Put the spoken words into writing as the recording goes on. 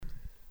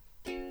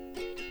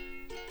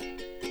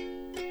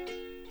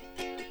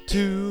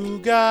Two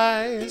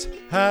guys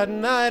had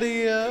an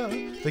idea.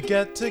 They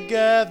get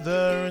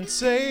together and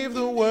save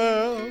the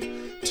world.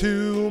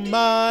 Two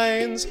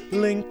minds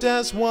linked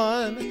as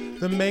one.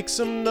 They make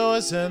some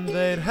noise and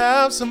they'd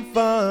have some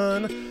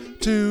fun.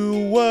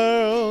 Two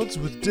worlds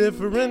with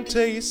different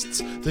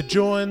tastes. They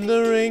join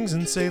the rings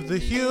and save the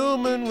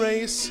human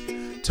race.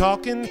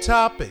 Talking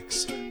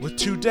topics with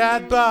two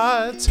dad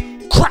bods.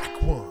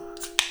 Crack one.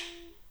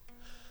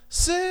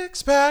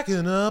 Six pack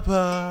and a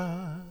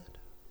pod.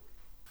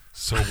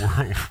 So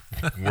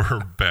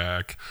we're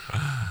back.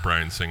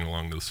 Brian singing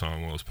along to the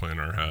song while it was playing in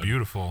our head.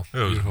 Beautiful. It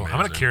was Beautiful. I'm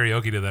going to amazing.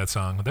 karaoke to that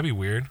song. Would that be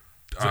weird?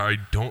 I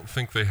don't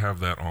think they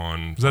have that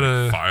on Is that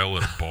a file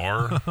at a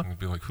bar. I'd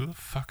be like, who the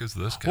fuck is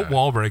this guy? what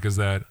wall break is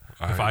that?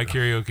 If I- I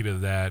karaoke to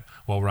that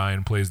while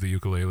Ryan plays the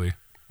ukulele.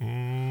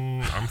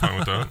 I'm fine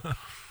with that.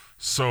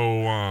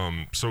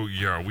 So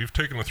yeah, we've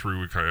taken a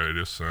 3-week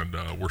hiatus, and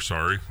we're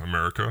sorry,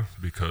 America,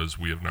 because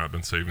we have not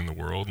been saving the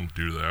world, and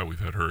due to that,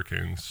 we've had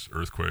hurricanes,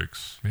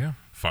 earthquakes, Yeah.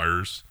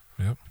 fires,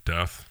 Yep.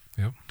 death,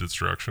 Yep.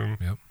 destruction.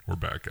 Yep. We're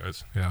back,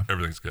 guys. Yeah.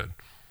 Everything's good.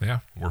 Yeah.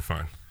 We're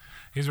fine.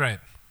 He's right.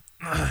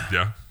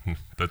 Yeah,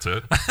 that's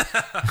it.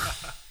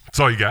 That's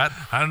all you got?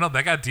 I don't know.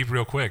 That got deep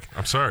real quick.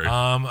 I'm sorry.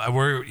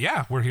 We're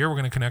here. We're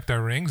going to connect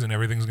our rings, and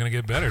everything's going to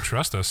get better.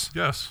 Trust us.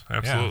 Yes,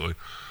 absolutely.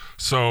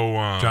 So,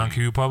 John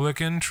Q.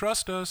 Publican,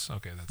 trust us.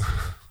 Okay, that's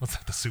what's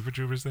that? The Super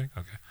Troopers thing.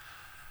 Okay,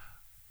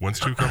 when's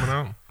 2 coming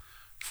out?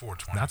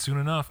 420. not soon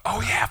enough.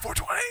 Oh yeah,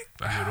 420.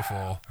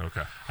 Beautiful.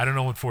 Okay. I don't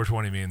know what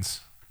 420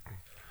 means.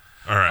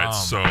 All right.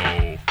 So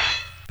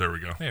there we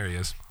go. There he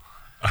is.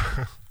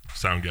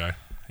 Sound guy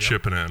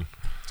chipping in.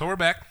 So we're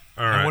back.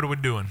 All And right. what are we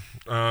doing?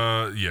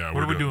 Yeah.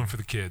 What are we doing for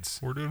the kids?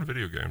 We're doing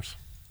video games.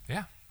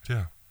 Yeah.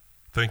 Yeah.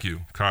 Thank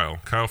you, Kyle.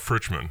 Kyle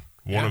Fritchman,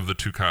 one Yeah. of the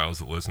 2 Kyles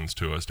that listens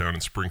to us down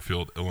in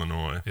Springfield,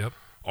 Illinois. Yep.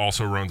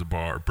 Also runs a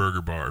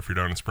burger bar. If you're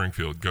down in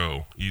Springfield,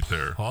 go eat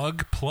there.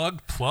 Plug.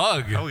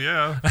 Hell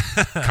yeah.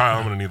 Kyle,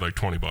 I'm going to need like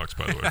 $20,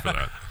 by the way, for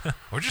that.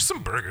 Or just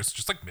some burgers,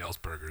 just like Mills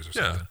Burgers or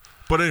Yeah. something.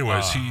 But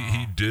anyways,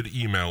 he did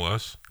email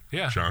us.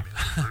 Yeah. John.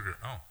 Burger.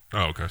 Oh,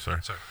 Okay,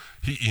 sorry. sorry.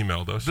 He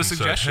emailed us The and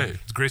suggestion. said, hey.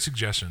 It's a great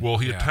suggestion. Well,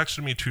 he had Yeah.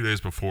 texted me 2 days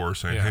before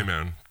saying, Yeah. hey,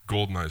 man,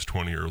 GoldenEye's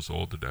 20 years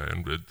old today.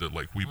 And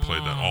we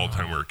played that all the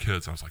time we were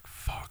kids. I was like,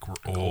 fuck,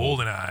 we're old.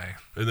 GoldenEye.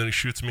 And then he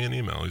shoots me an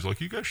email. He's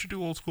like, you guys should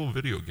do old school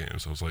video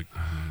games. I was like,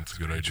 it's a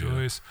good idea.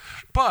 Choice.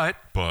 But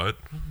But,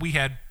 we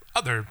had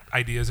other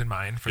ideas in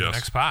mind for the Yes.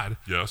 next pod.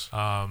 yes.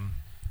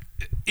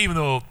 Even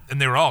though,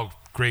 and they were all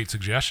great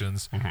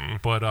suggestions. Mm-hmm.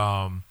 But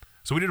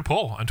so we did a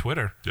poll on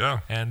Twitter. Yeah.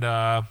 And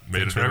Made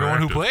thanks it for everyone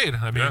who interactive. played.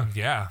 I mean,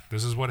 Yeah.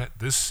 this is what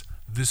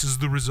this is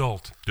the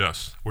result.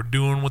 Yes. We're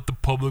doing what the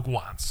public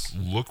wants.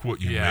 Look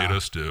what you Yeah. made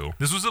us do.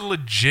 This was a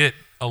legit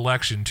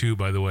election too,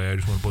 by the way. I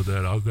just want to put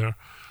that out there.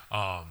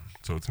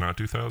 So it's not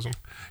 2000?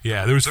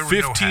 Yeah, there was There were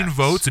no 15 hacks.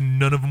 votes, and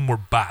none of them were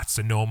bots.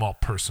 I know them all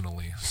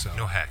personally. So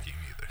no hacking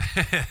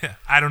either.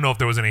 I don't know if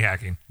there was any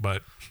hacking,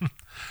 but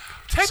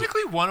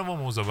technically one of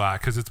them was a bot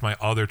because it's my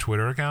other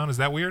Twitter account. Is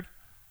that weird?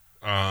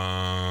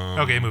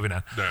 Okay, moving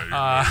on. No,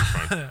 you're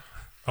fine.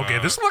 Okay,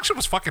 this election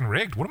was fucking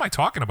rigged. What am I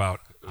talking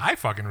about? I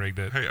fucking rigged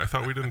it. Hey, I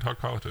thought we didn't talk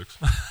politics.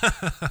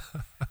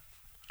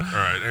 All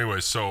right.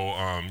 Anyway, so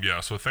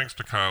so thanks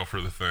to Kyle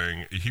for the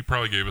thing. He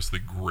probably gave us the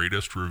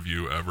greatest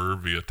review ever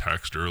via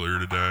text earlier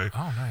today.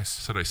 Oh, nice.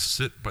 Said I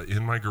sit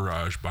in my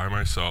garage by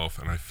myself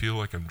and I feel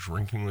like I'm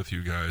drinking with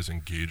you guys,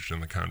 engaged in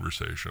the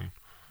conversation.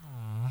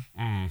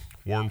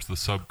 Warms the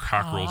sub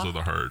cockerels of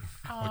the heart.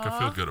 Like I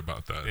feel good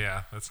about that.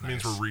 Yeah, that's It nice.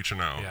 means we're reaching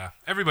out. Yeah,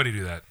 everybody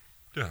do that.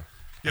 Yeah.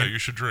 Yeah, you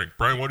should drink.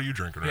 Brian, what are you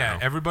drinking right Yeah, now?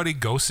 everybody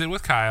go sit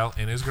with Kyle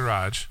in his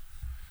garage.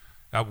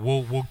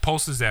 We'll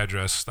post his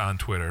address on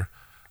Twitter.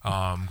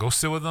 Go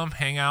sit with him,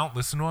 hang out,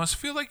 listen to us,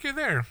 feel like you're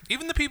there.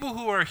 Even the people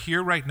who are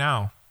here right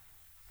now.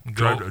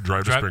 Drive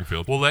to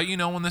Springfield. We'll let you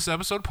know when this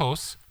episode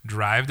posts.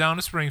 Drive down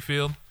to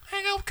Springfield,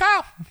 hang out with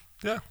Kyle,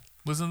 Yeah.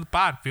 listen to the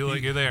pod, feel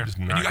like you're there. he's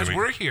And not you guys gonna-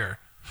 were here.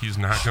 He's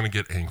not going to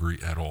get angry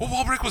at all. What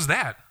wall break was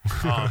that?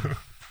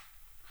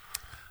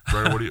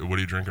 Brian, what are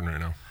you drinking right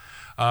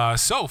now?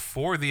 So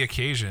for the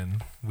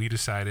occasion, we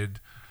decided,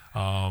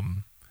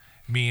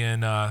 me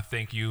and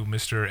thank you,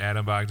 Mr.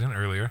 Adam Bogdan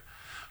earlier,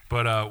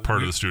 but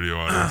Part of the studio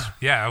audience.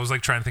 yeah, I was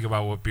like trying to think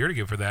about what beer to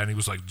give for that, and he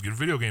was like, "Get a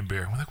video game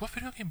beer." We're like, "What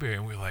video game beer?"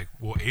 And we're like,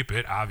 "Well,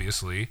 8-bit,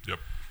 obviously, Yep.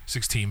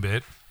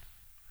 16-bit."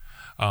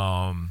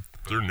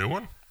 Is there a new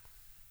one?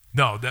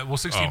 No,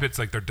 16-bit's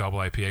like their double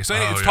IPA. So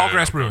anyway, it's yeah, Tallgrass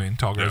yeah, okay. Brewing,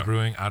 Tallgrass Yeah.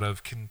 Brewing out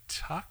of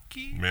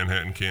Kentucky,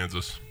 Manhattan,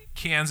 Kansas.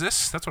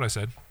 Kansas. That's what I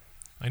said.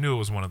 I knew it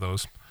was one of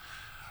those.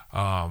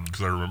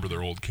 Because I remember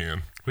their old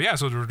can. But yeah,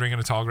 so we're drinking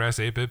a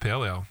Tallgrass 8-bit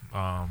pale ale.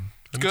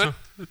 It's And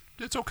good.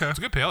 It's okay. It's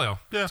a good pale ale.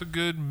 Yeah. It's a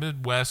good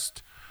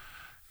Midwest,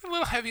 a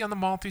little heavy on the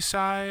malty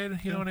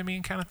side, you know what I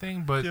mean, kind of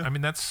thing. But Yeah. I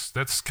mean, that's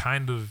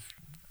kind of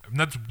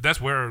that's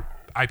where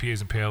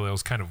IPAs and pale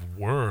ales kind of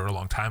were a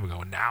long time ago,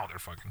 and now they're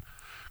fucking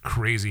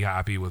crazy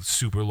hoppy with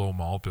super low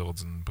malt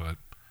builds. But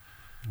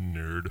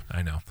Nerd.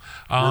 I know.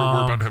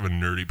 We're about to have a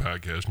nerdy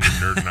podcast, and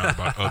you're nerding out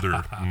about other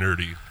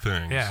nerdy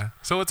things. Yeah.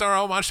 So it's our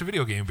homage to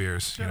video game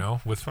beers, you Yeah,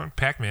 know, with fun.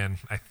 Pac-Man,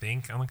 I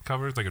think, on the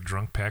cover. It's like a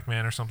drunk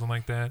Pac-Man or something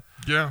like that.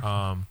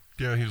 Yeah.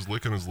 Yeah, he's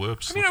licking his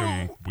lips, I mean,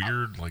 looking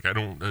weird. Like, I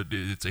don't...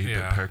 it's 8-bit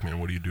Yeah. Pac-Man.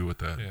 What do you do with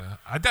that? Yeah.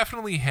 I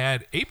definitely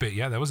had 8-bit.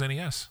 Yeah, that was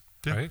NES.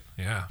 Yeah. Right?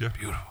 Yeah. Yeah.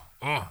 Beautiful.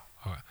 Oh.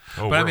 Okay.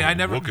 Oh, But I mean, I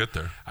never... We'll get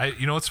there.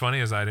 You know what's funny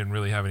is I didn't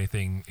really have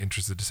anything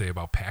interested to say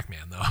about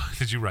Pac-Man, though.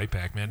 Did you write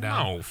Pac-Man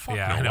down? No, fuck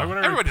yeah, no. I know. Why would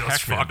I Everybody write knows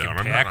Pac-Man fucking down?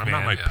 I'm Pac-Man.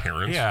 not my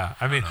parents. Yeah,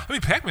 I mean,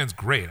 Pac-Man's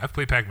great. I've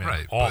played Pac-Man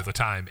Right, all but the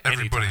time.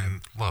 Everybody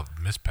anytime. loved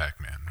Miss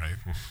Pac-Man,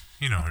 right?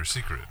 You know her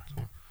secret.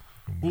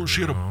 Well,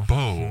 she had a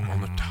bow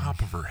on the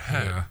top of her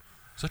head. Yeah.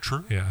 Is that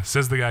true? Yeah,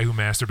 says the guy who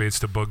masturbates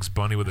to Bugs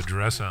Bunny with a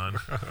dress on.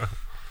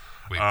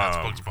 Wait, that's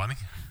Bugs Bunny?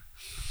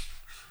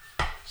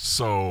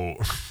 So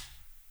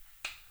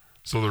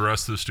the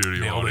rest of the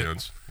studio Nailed it.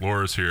 audience,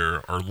 Laura's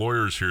here. Our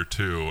lawyer's here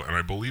too, and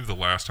I believe the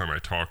last time I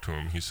talked to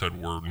him, he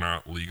said we're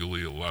not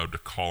legally allowed to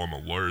call him a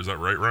lawyer. Is that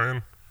right,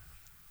 Ryan?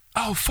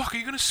 Oh, fuck, are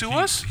you going to sue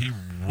us? He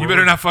You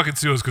better not fucking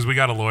sue us because we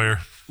got a lawyer.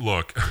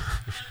 Look.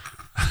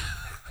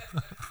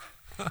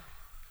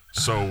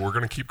 So we're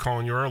going to keep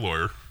calling you our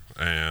lawyer,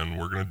 and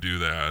we're going to do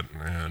that.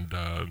 And,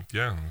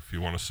 yeah, if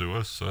you want to sue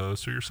us,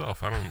 sue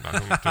yourself. I don't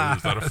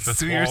is that a fifth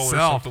Sue wall or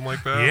yourself. something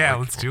like that? Yeah, Like,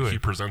 let's do it. He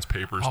presents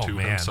papers Oh, to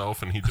man.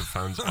 himself, and he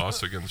defends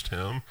us against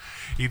him.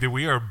 Either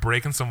we are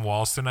breaking some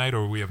walls tonight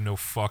or we have no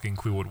fucking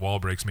clue what wall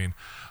breaks mean.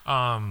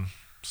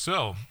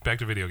 So, back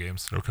to video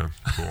games. Okay,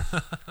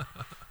 cool.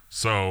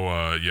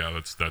 So, yeah,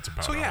 that's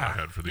about So all yeah, I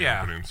had for the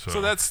yeah. opening.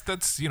 So that's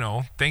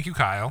thank you,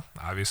 Kyle.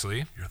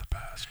 Obviously, You're the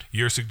best.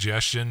 your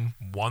suggestion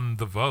won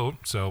the vote.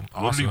 So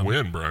awesome. What did he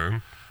win,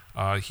 Brian?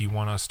 He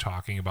won us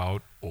talking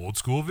about old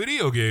school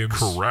video games.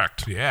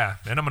 Correct. Yeah,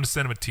 and I'm gonna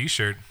send him a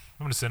T-shirt.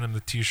 I'm gonna send him the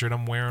T-shirt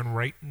I'm wearing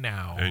right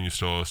now. And you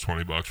still owe us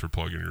 $20 for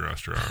plugging your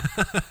restaurant.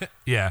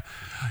 Yeah,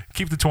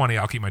 keep the 20.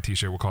 I'll keep my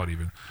T-shirt. We'll call it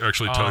even.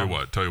 Actually, tell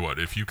you what.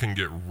 If you can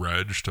get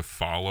Reg to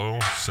follow,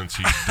 since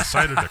he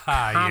decided to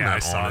I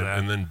comment saw on it that.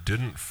 and then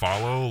didn't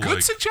follow, Good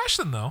like,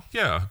 suggestion though.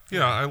 yeah,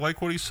 I like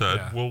what he said.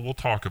 Yeah. We'll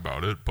talk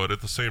about it, but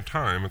at the same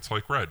time, it's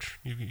like, Reg,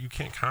 you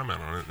can't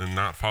comment on it and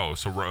not follow.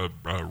 So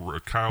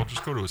Kyle,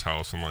 just go to his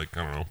house and, like,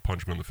 I don't know,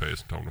 punch him in the face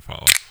and tell him to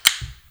follow,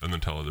 and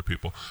then tell other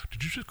people.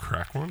 Did you just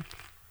crack one?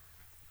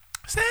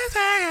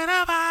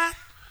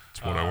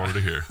 That's what I wanted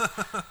to hear.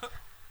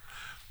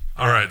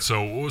 All right,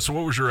 so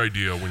what was your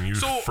idea when you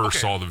first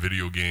saw the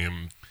video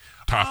game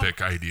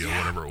topic idea,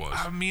 whatever it was?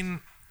 I mean,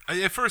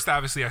 at first,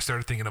 obviously, I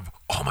started thinking of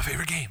all my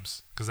favorite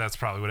games because that's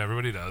probably what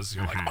everybody does.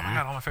 You're like, oh my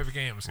god, all my favorite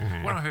games.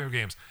 What are my favorite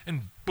games?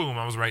 And boom,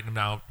 I was writing them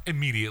down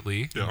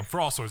immediately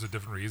for all sorts of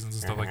different reasons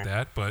and stuff like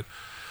that. But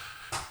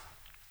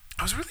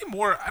I was really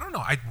more, I don't know,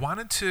 I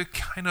wanted to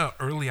kind of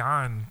early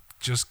on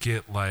just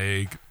get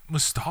like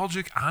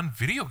nostalgic on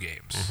video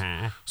games.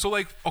 So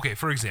like, okay,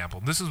 for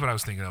example, this is what I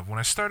was thinking of when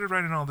I started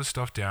writing all this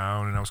stuff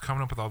down and I was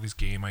coming up with all these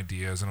game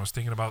ideas and I was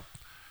thinking about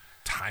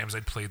times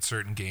I'd played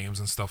certain games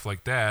and stuff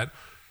like that.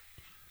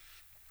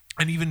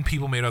 And even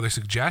people made other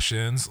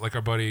suggestions, like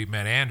our buddy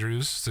Matt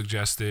Andrews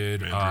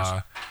suggested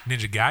Ninja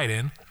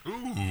Gaiden.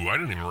 Ooh, I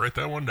didn't even write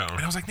that one down.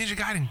 And I was like, Ninja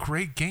Gaiden,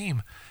 great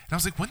game. And I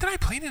was like, when did I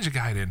play Ninja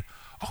Gaiden?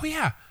 Oh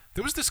yeah,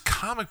 there was this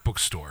comic book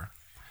store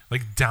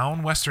like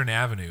down Western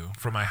Avenue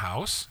from my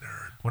house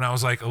when I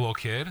was like a little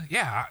kid.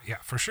 Yeah,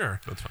 for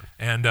sure. That's fine.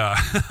 And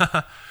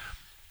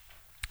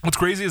what's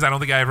crazy is I don't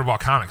think I ever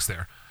bought comics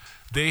there.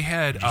 They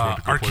had went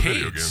to go play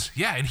video arcades. games.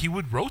 Yeah, and he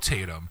would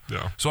rotate them.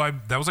 Yeah. So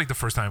that was like the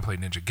first time I played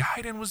Ninja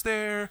Gaiden was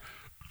there.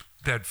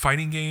 That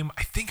fighting game,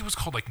 I think it was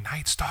called like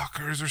Night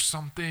Stalkers or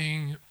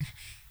something.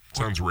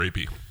 Sounds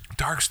rapey.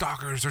 Dark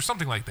Stalkers or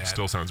something like that.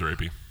 Still sounds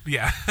rapey.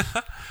 Yeah.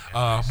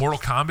 Mortal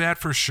Kombat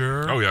for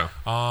sure. Oh, yeah.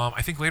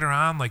 I think later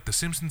on, like the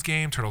Simpsons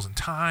game, Turtles in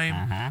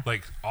Time,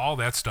 like all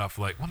that stuff.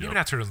 Like, well, maybe Yep.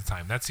 not Turtles in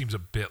Time. That seems a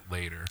bit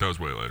later. That was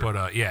way later.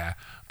 But yeah.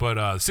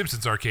 But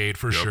Simpsons arcade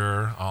for Yep.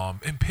 sure.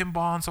 And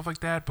pinball and stuff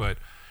like that. But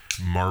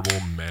Marble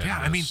Madness. yeah,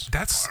 I mean,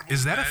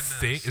 is that a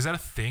thing? Is that a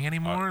thing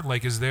anymore?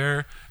 Like, is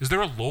there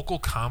a local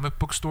comic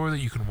book store that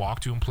you can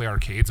walk to and play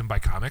arcades and buy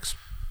comics?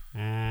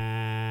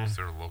 Is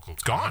there a local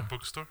gone. comic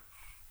book store?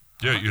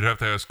 Yeah, you'd have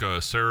to ask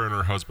Sarah and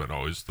her husband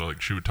always.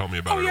 Like, she would tell me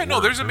about it. Oh yeah, at no,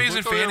 work. there's They're Amazing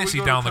like, oh, yeah, we Fantasy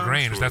go to down the comic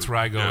Grange. stores. That's where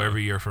I go Yeah.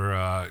 every year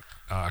for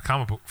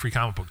free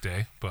comic book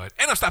day.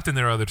 And I've stopped in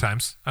there other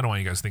times. I don't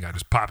want you guys to think I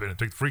just pop in and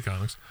take the free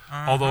comics.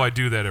 Although I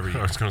do that every I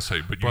year. was gonna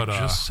say, but you But,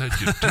 just said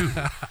you do.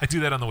 I do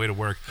that on the way to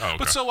work. Oh, okay.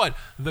 But so what?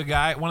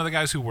 One of the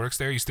guys who works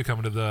there used to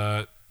come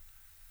to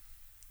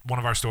one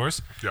of our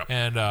stores. Yeah.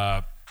 And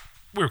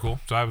we were cool.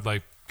 So I would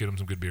like get him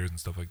some good beers and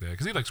stuff like that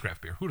because he likes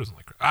craft beer. Who doesn't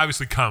like craft?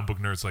 Obviously, comic book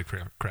nerds like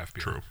craft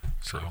beer. True.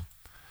 So, True.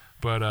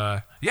 but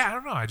yeah, I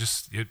don't know. I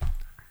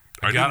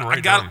I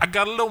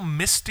got a little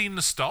misty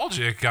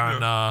nostalgic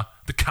on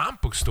the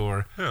comic book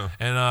store. Yeah.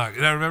 And I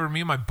remember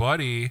me and my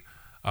buddy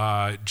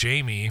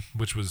Jamie,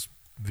 which was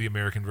the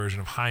American version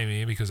of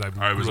Jaime because I was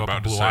grew up in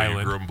about to Blue say Island.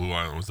 you grew up in Blue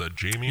Island. Was that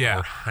Jamie Yeah.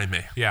 or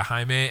Jaime? Yeah,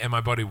 Jaime and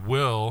my buddy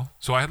Will.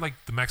 So I had like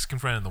the Mexican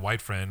friend and the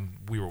white friend.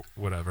 We were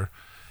whatever.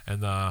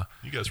 And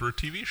you guys were a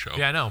TV show.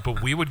 Yeah, I know,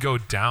 but we would go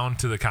down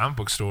to the comic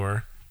book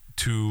store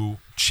to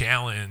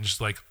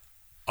challenge like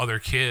other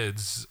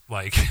kids,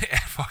 like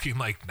at fucking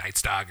like Night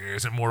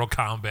Stalkers and Mortal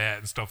Kombat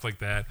and stuff like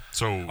that.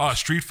 So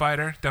Street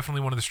Fighter,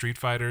 definitely one of the Street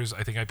Fighters.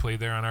 I think I played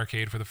there on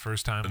arcade for the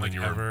first time, and like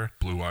then you were ever.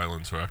 in Blue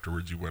Island, so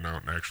afterwards you went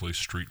out and actually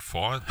street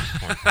fought.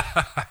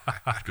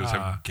 Like, you guys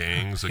have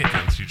gangs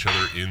against each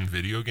other in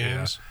video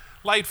games.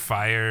 Light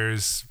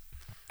fires,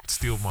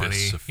 steal money,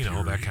 Fists of that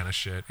Fury. kind of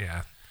shit.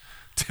 Yeah.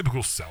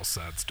 Typical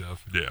Southside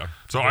stuff. Yeah.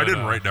 So I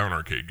didn't write down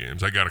arcade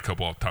games. I got a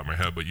couple off the top of my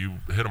head, but you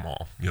hit them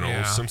all.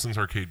 Simpsons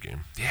arcade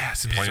game. Yeah,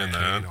 Simpsons Playing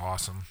arcade, that.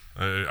 awesome.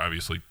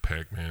 Obviously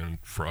Pac-Man,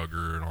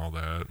 Frogger, and all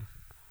that.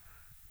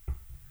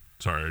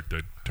 Sorry,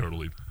 I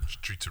totally...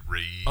 Streets of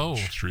Rage. Oh.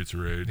 Streets of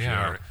Rage.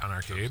 Yeah, on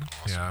arcade.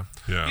 Awesome.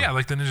 Yeah,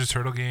 like the Ninja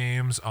Turtle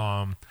games.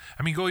 I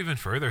mean, go even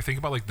further. Think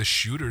about like the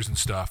shooters and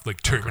stuff,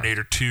 like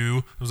Terminator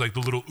 2. It was like the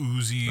little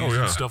Uzis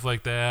and stuff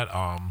like that.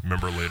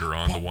 Remember later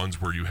on the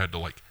ones where you had to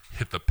like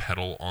hit the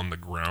pedal on the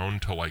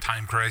ground to like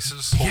Time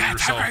Crisis. pull Yeah,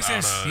 yourself Time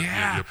Crisis. out of,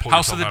 Yeah. you pull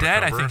House of yourself the out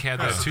Dead, I cover. think, had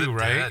that House of too, the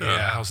right? Dead, Yeah,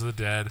 yeah. House of the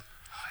Dead.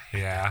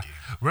 Yeah. that game.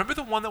 Remember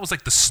the one that was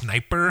like the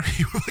sniper?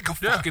 You were like a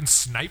fucking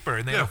sniper,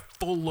 and they had a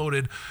full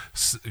loaded.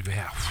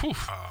 Whew.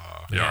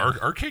 Yeah,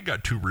 arcade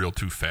got too real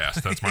too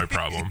fast. That's my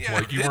problem. Yeah,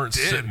 like you it weren't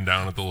did. sitting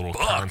down at the little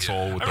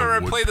console with I the remember I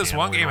wood played this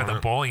one paneling game at on the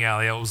it. bowling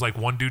alley. It was like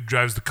one dude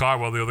drives the car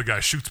while the other guy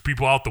shoots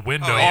people out the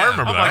window. Oh, yeah. I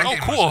remember I'm that. like,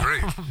 That game oh, was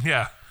cool. great.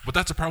 Yeah. But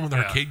that's the problem with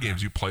Yeah. arcade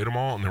games. You played them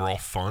all and they were all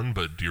fun,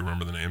 but do you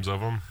remember the names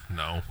of them?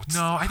 No.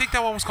 No, I think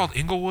that one was called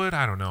Inglewood.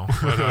 I don't know.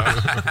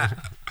 But,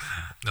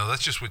 No,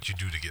 that's just what you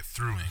do to get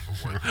through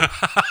Inglewood.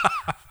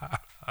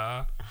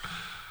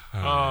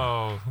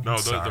 oh, No, the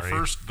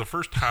sorry.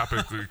 first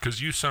topic,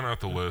 because you sent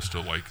out the list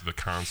of like the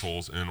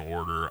consoles in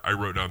order. I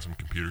wrote down some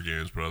computer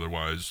games, but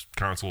otherwise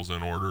consoles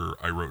in order.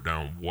 I wrote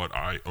down what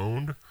I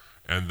owned,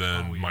 and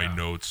then my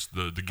notes,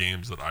 the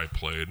games that I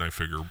played, and I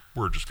figure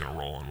we're just gonna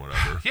roll on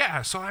whatever.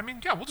 Yeah, so I mean,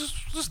 yeah, we'll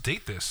just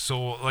date this.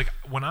 So like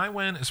when I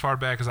went as far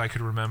back as I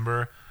could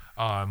remember,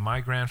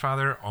 my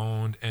grandfather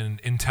owned an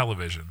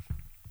Intellivision.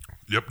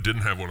 Yep,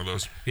 didn't have one of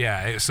those.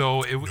 Yeah,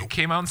 so it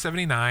came out in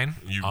 '79.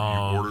 You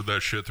ordered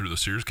that shit through the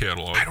Sears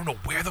catalog. I don't know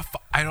where the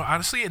fuck. I don't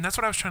honestly, and that's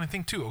what I was trying to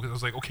think too. Because I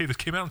was like, okay, this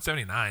came out in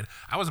 '79.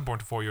 I wasn't born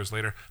till 4 years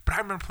later, but I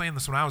remember playing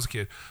this when I was a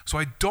kid. So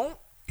I don't.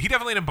 He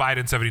definitely didn't buy it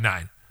in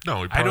 '79. No,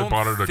 he I probably don't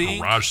bought it at a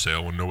think- garage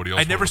sale when nobody else.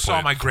 I never wanted to play saw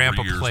it my 3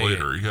 grandpa years play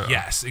later. it. Yeah.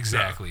 Yes,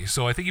 exactly.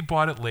 So I think he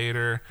bought it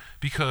later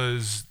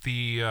because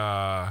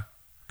the.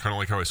 Kind of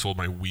like how I sold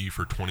my Wii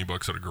for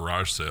 $20 at a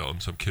garage sale,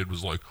 and some kid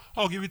was like,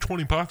 "I'll give you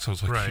 $20." I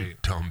was like, "You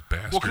Right. dumb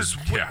bastard!" Well, because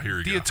yeah, here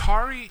you the go.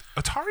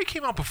 Atari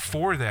came out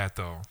before that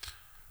though.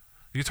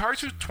 The Atari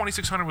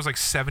 2600 was like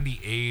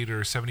 78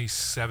 or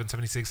 77,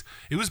 76.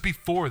 It was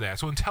before that.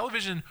 So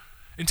Intellivision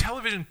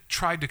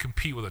tried to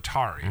compete with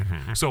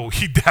Atari. So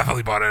he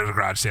definitely bought it at a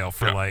garage sale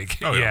for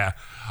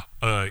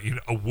a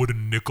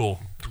wooden nickel,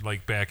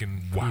 like back in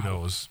who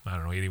knows, I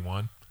don't know,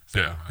 81.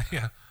 Yeah.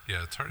 Yeah.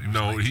 Yeah, it's hard.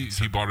 No,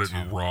 he bought it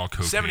in raw cocaine. It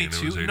was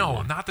 72? No,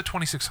 81. not the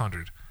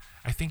 2600.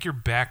 I think you're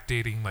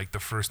backdating like the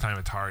first time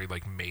Atari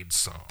like made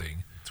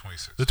something.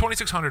 26. The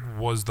 2600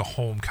 was the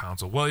home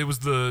console. Well, it was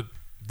the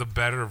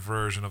better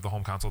version of the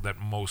home console that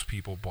most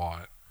people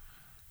bought.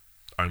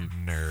 I'm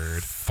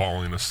Nerd.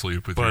 falling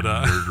asleep with But, your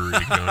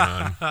nerdery going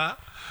on.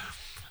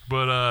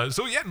 But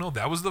so yeah, no,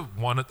 that was the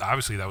one.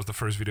 Obviously, that was the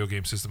first video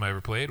game system I ever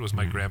played. Was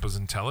my grandpa's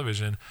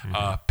Intellivision.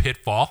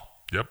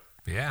 Pitfall. Yep.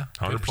 Yeah,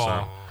 100%.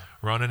 Pitfall.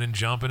 Running and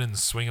jumping and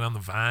swinging on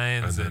the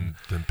vines, And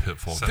then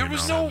Pitfall there came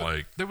was out no, on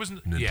like there was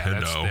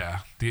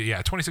Nintendo. Yeah,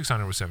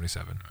 2600 was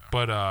 77.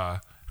 But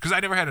because I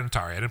never had an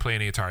Atari, I didn't play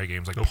any Atari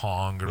games like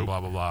Pong or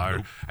blah blah blah.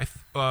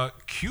 Or,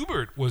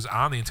 Qbert was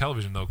on the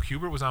Intellivision though.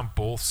 Qbert was on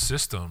both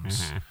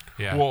systems.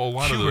 Yeah. Well, a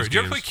lot of those Did you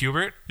ever play games-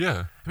 Qbert? Yeah.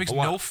 It makes A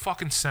lot- no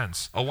fucking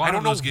sense. A lot I don't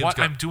of know those games what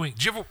got- I'm doing.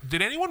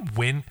 Did anyone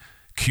win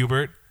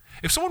Qbert?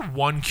 If someone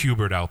won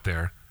Qbert out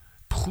there,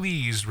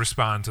 please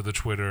respond to the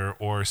Twitter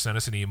or send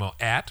us an email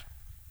at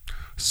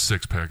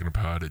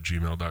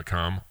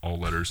sixpackinapod@gmail.com. All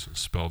letters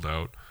spelled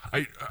out.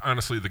 I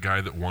honestly, the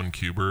guy that won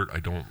Qbert, I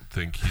don't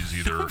think he's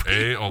either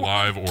A,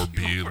 alive, or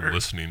B, Qbert.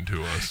 listening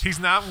to us. He's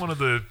not one of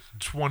the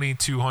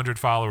 2,200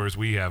 followers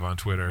we have on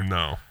Twitter.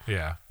 No.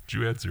 Yeah, Did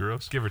you add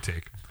zeros? give or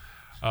take.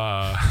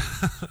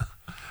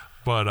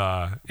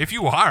 But if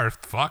you are,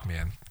 fuck,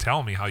 man,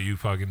 tell me how you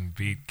fucking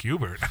beat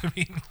Qbert. I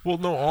mean, Well,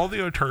 no, all the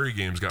Atari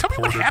games got tell me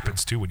ported. what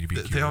happens too when you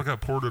beat They all Qbert.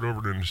 got ported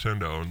over to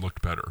Nintendo and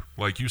looked better.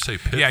 Like you say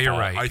Pitfall. Yeah, you're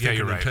right. I Yeah, think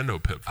you're of right.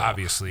 Nintendo Pitfall.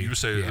 Obviously, You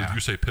say yeah.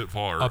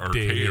 Pitfall or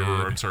Arcade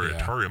or I'm sorry,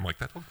 Yeah. Atari. I'm like,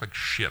 that looked like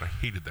shit. I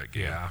hated that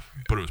game. Yeah.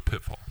 But it was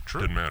Pitfall.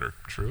 True. Didn't matter.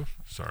 True.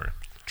 Sorry.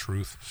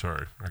 Truth.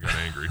 Sorry. I got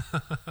angry.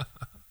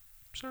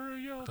 Sorry, I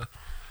yelled.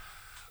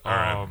 All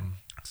right.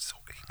 So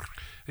angry.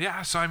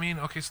 Yeah, so I mean,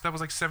 okay, so that was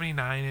like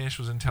 79-ish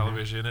was in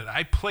television, and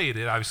I played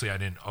it. Obviously, I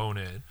didn't own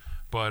it,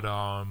 but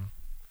I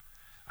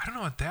don't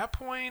know. At that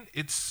point,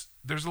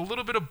 there's a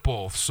little bit of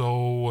both.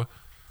 So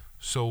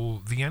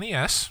the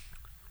NES,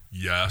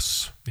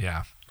 Yes.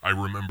 yeah, I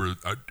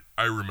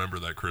remember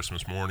that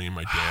Christmas morning.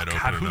 My dad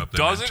opening up the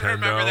doesn't Nintendo.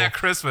 remember that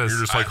Christmas?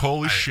 You're just like,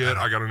 holy shit!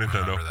 I got a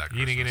Nintendo. remember that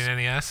You didn't get Christmas. an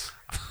NES?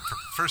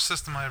 First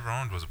system I ever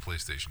owned was a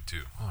PlayStation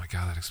 2. Oh my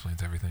god, that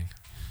explains everything.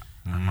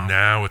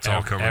 Now it's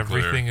all coming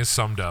Everything clear. is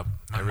summed up.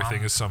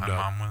 Everything is summed my up.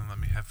 mom wouldn't let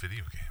me have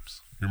video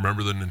games You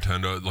remember the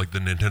Nintendo, like the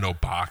Nintendo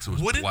box? It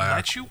was Wouldn't black.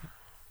 let you?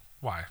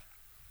 Why?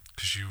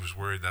 because she was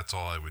worried that's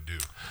all I would do.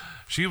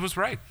 She was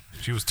right.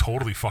 She was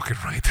totally fucking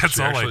right. That's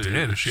all I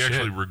did. She Shit.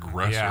 actually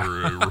regressed Yeah.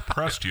 or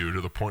repressed you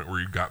to the point where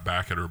you got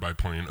back at her by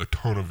playing a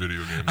ton of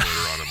video games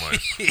later on in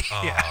life.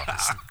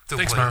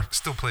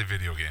 Still play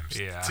video games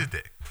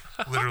today.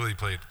 Literally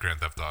played Grand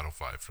Theft Auto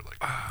 5 for like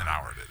an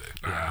hour today.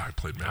 Yeah, I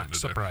played Madden Not today.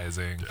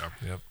 surprising. Yeah.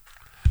 Yep.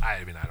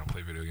 I mean, I don't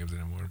play video games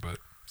anymore, but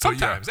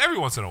sometimes, every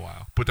once in a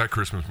while. But that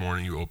Christmas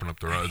morning, you open up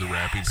the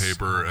wrapping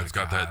paper, and it's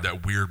got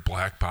that weird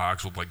black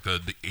box with like the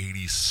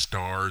 80s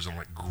stars and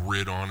like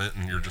grid on it,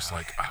 and you're just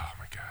like, oh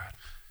my god,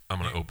 I'm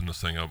gonna open this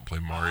thing up and play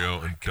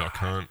Mario and Duck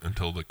Hunt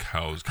until the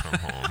cows come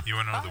home. You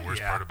want to know the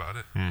worst part about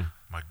it?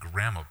 My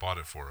grandma bought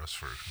it for us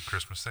for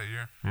Christmas that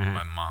year.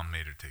 My mom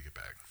made her take it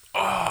back.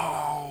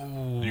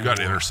 Oh. You got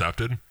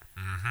intercepted?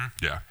 Mm-hmm.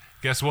 Yeah.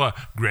 Guess what?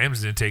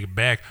 Grams didn't take it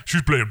back. She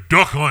was playing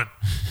Duck Hunt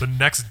the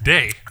next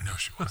day. No,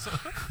 she wasn't.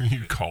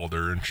 You called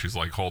her, and she's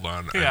like, hold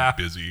on, Yeah. I'm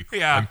busy.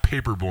 Yeah. I'm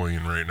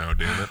paperboying right now,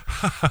 damn it.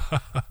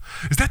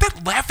 Is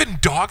that laughing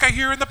dog I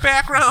hear in the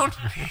background?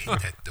 I hate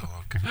that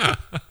dog.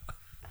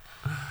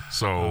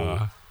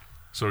 So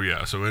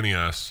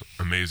NES,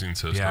 amazing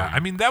system. Yeah, I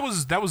mean that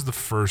was the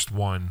first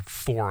one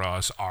for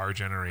us, our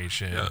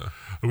generation. Yeah.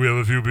 We have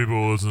a few people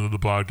who listen to the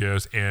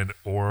podcast and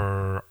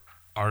or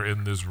are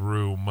in this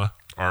room.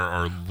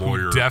 Our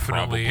lawyer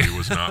definitely- probably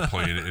was not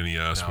playing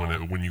NES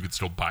No. when you could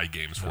still buy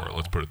games for it.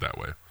 Let's put it that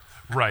way.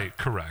 Right,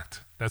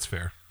 correct. That's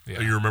fair.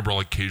 Yeah. You remember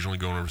like occasionally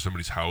going over to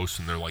somebody's house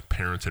and their like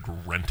parents had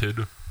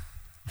rented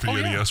the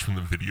NES from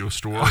the video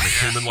store, and it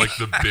came in like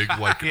the big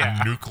like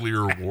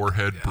nuclear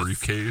warhead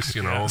briefcase,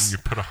 you know, and you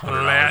put $100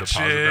 deposit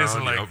latches down.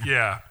 and like, yep.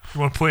 yeah.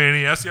 You want to play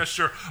NES? Yeah,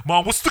 sure.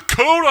 Mom, what's the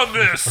code on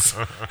this?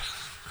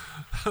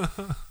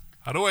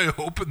 How do I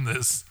open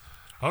this?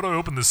 How do I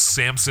open this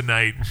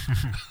Samsonite?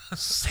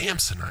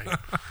 Samsonite.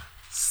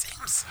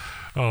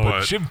 Oh,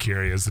 But- Jim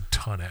Carrey has a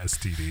ton of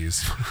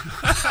STDs.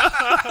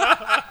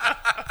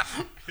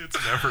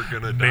 It's never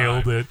gonna die.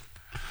 Nailed it.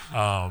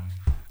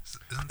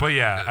 Isn't But that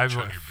yeah, like I've-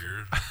 chug your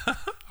beer?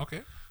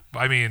 Okay.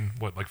 I mean,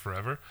 what, like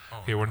forever?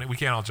 Okay, we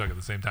can't all chug at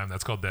the same time.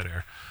 That's called dead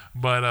air.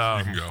 But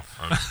You can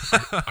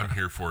go. I'm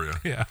here for you.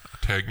 yeah,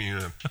 Tag me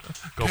in.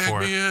 go Tag for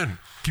me it. in.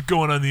 Keep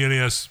going on the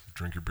NES.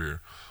 Drink your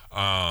beer.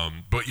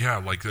 But yeah,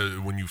 like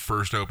when you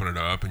first open it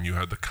up and you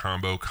had the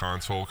combo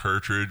console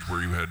cartridge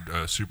where you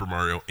had Super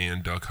Mario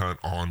and Duck Hunt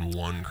on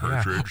one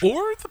cartridge. Yeah.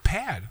 Or the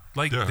pad.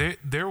 Like Yeah.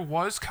 there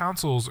was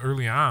consoles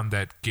early on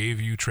that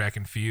gave you track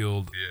and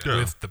field Yeah.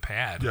 with the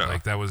pad. Yeah.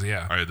 Like that was I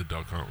had the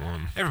Duck Hunt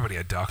one. Everybody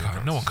had Duck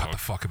Hunt. No one cut the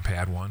fucking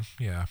pad one.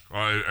 Yeah.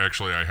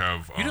 I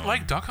have. You didn't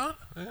like Duck Hunt?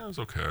 Yeah, it was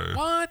okay.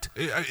 What?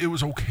 It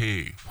was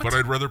okay, but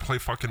I'd rather play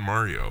fucking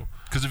Mario.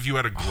 Because if you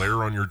had a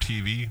glare on your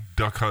TV,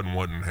 Duck Hunt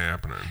wasn't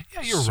happening.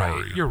 Yeah, you're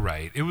Sorry. right. You're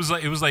right. It was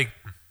like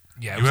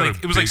yeah, You had a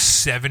it was like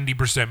big-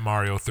 70%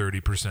 Mario,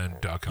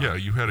 30% Duck Hunt. Yeah,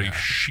 you had a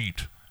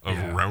sheet of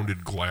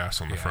rounded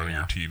glass on the front of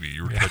your TV.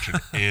 You were touching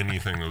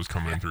anything that was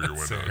coming in through your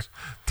windows.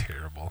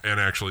 Terrible. And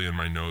actually, in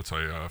my notes,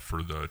 I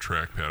for the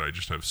trackpad, I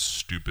just have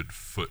stupid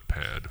foot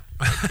pad.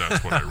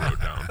 That's what I wrote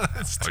down.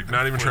 Like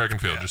not even track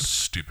and field, just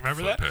stupid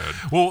Remember foot that?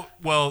 pad.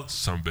 Well,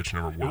 Some bitch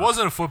never worked. it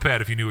wasn't a foot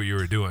pad if you knew what you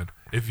were doing.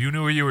 If you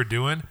knew what you were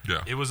doing,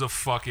 Yeah. it was a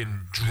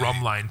fucking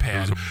drumline It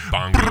pad. was a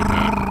bongo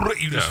pad.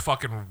 You just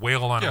fucking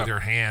wail on it with your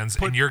hands,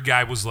 and your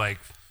guy was like,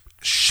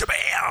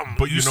 shabam!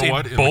 But you know Usain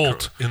what?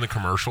 Bolt, In the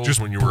commercials, just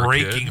when you were a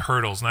breaking kid,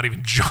 hurdles, not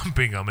even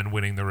jumping them and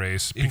winning the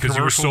race in because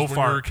you were so commercials when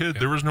far. you were a kid,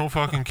 there was no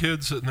fucking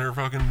kid sitting there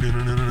fucking with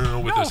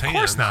no, his of hands.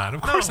 course not.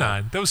 Of course No.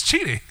 not. That was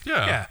cheating.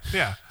 Yeah.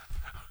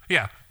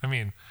 Yeah. I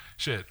mean,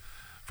 shit.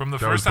 From the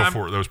That first was time,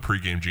 before. That was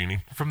pre-game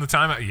Genie. from the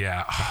time,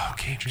 oh,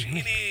 Game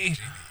Genie.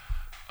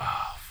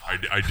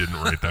 I didn't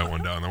write that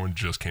one down. That one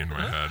just came to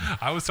my head.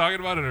 I was talking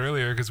about it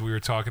earlier because we were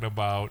talking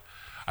about.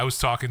 I was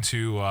talking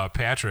to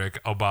Patrick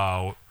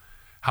about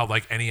how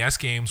like NES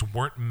games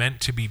weren't meant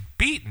to be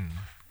beaten,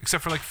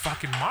 except for like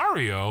fucking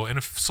Mario and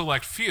a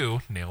select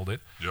few. Nailed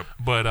it. Yep.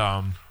 But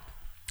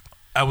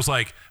I was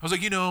like,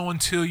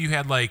 until you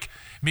had like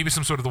maybe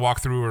some sort of the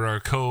walkthrough or a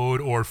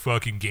code or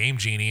fucking Game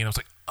Genie, and I was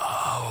like,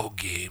 oh,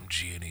 Game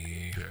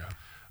Genie. Yeah.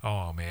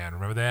 Oh man,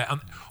 remember that?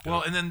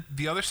 Well, and then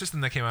the other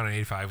system that came out in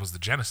 '85 was the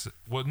Genesis.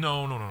 Well,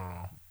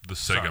 no. The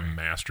Sega Sorry.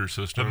 Master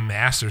System. The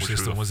Master Which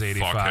System who the was fuck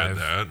 85. had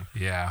that?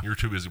 Yeah. You were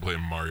too busy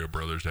playing Mario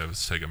Brothers to have a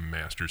Sega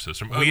Master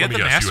System. We Let had me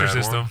the guess, you Master had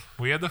System. one?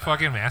 We had the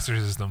fucking Master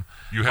System.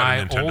 You had my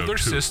a Nintendo older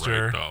too,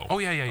 sister. right, though? Oh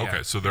yeah.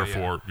 Okay, so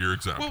therefore you're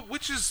exempt. Well,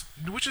 which is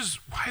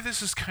why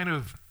this is kind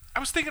of. I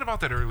was thinking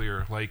about that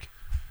earlier. Like,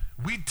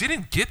 we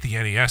didn't get the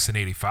NES in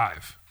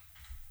 '85.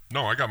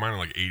 No, I got mine in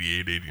like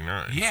 88,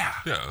 89. Yeah.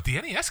 Yeah. The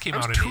NES came I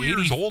was out in 2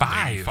 years old in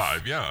 '85.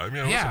 85. Yeah. I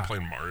mean, I wasn't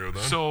playing Mario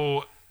then.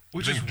 So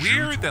Which is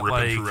weird that,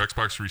 ripping through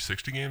Xbox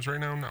 360 games right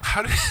now? No.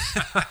 How did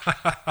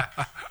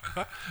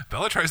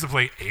Bella tries to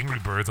play Angry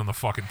Birds on the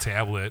fucking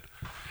tablet,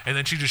 and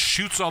then she just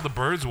shoots all the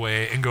birds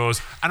away and goes,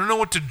 I don't know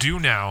what to do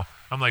now.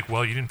 I'm like,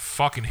 well, you didn't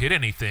fucking hit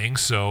anything,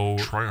 so...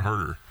 Try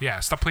harder. Yeah,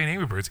 stop playing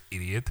Angry Birds,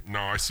 idiot. No,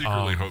 I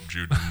secretly hope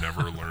Jude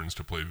never learns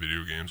to play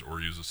video games or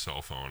use a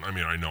cell phone. I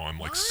mean, I know I'm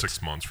like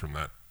 6 months from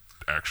that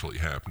actually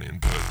happening,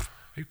 but... Are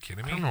you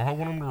kidding me? I don't know. I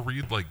want him to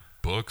read, like,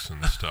 books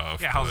and stuff.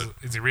 Yeah,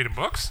 is he reading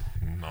books?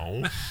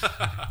 No.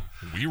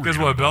 We read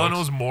Because Bella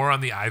knows more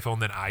on the iPhone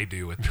than I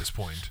do at this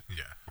point.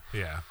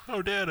 Yeah.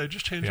 Oh, Dad, I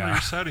just changed all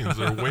your settings.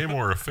 They're way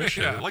more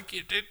efficient. Yeah. Like,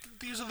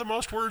 these are the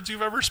most words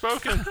you've ever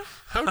spoken.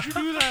 How'd you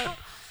do that?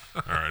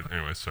 All right.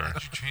 Anyway, sorry.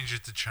 How'd you change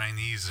it to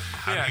Chinese? And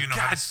how do you know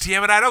God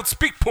damn it, I don't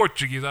speak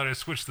Portuguese. I gotta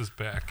switch this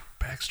back.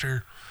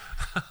 Baxter.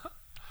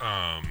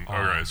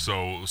 Okay,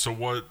 so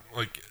what,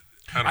 like...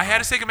 I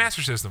had a Sega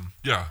Master System.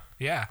 Yeah.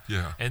 Yeah.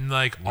 Yeah. And,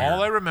 like, Weird.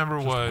 all I remember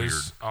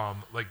Just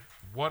was, like,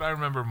 what I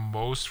remember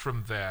most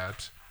from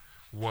that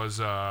was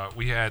there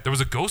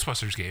was a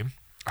Ghostbusters game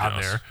on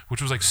there, which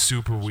was, like,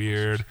 super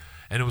weird.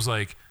 And it was,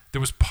 like,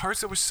 there was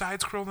parts that were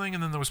side-scrolling,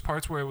 and then there was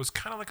parts where it was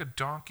kind of like a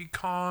Donkey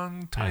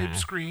Kong type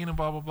screen and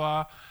blah, blah,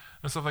 blah,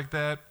 and stuff like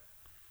that.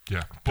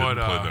 Yeah. Didn't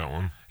play that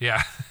one.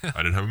 Yeah. I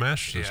didn't have a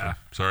Master System. Yeah.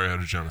 Sorry, I had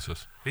a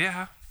Genesis.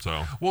 Yeah.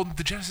 So. Well,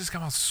 the Genesis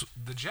came out...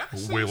 The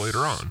Genesis... Way later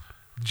on.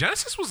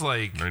 Genesis was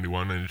like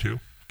 91, 92,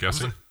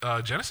 guessing.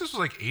 Genesis was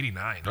like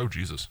 89. Oh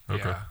Jesus.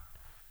 Okay.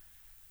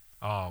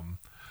 Yeah.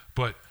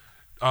 But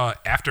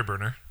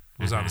Afterburner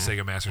was on the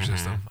Sega Master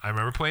System. I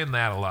remember playing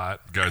that a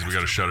lot. Guys, we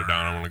got to shut it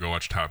down. I want to go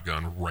watch Top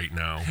Gun right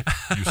now.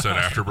 You said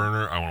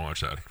Afterburner. I want to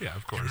watch that. Yeah,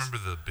 of course. You remember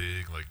the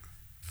big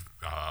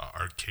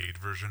arcade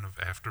version of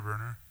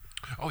Afterburner?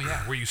 Oh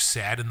yeah, where you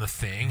sat in the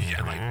thing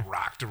and like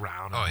rocked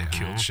around and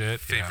killed shit.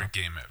 Favorite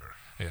game ever.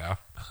 Yeah.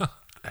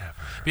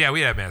 Yeah,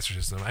 we had a Master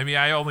System. I mean,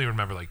 I only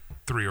remember like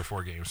 3 or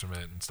 4 games from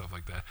it and stuff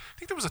like that. I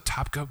think there was a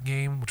Top Gun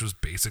game, which was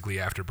basically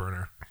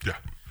Afterburner. Yeah.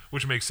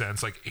 Which makes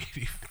sense. Like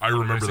 80. I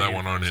remember that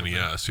one on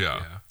NES,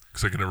 yeah.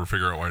 Because I could never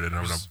figure out why I didn't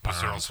have enough bounds.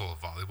 Was there also a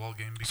volleyball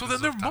game? So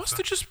then there must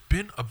have just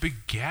been a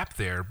big gap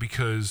there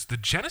because the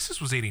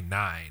Genesis was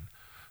 89.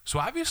 So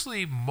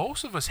obviously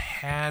most of us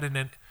had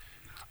an...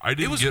 I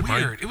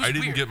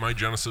didn't get my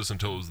Genesis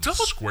until it was the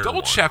square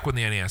double one. check when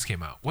the NES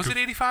came out. Was it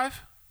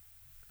 85?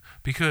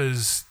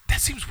 Because that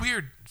seems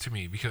weird to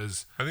me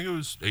because... I think it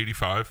was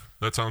 85.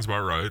 That sounds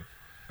about right.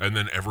 And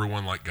then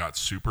everyone like got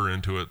super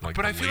into it. Like,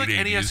 but I feel like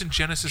 80s. NES and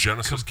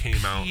Genesis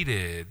came out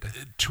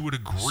to a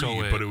degree,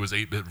 so but it was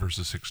 8-bit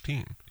versus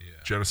 16. Yeah.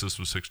 Genesis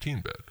was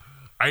 16-bit.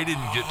 I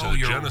didn't get to the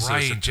you're Genesis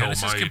right. until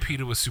Genesis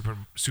competed with Super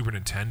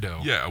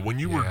Nintendo. Yeah, when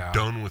you were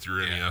done with your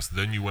NES,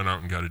 then you went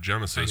out and got a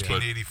Genesis.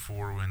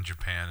 1984 in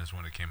Japan is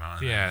when it came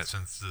out. And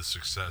since the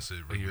success, it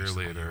released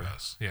a year later. In the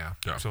US.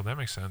 Yeah, so that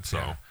makes sense.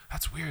 So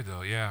that's weird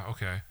though. Yeah,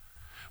 okay.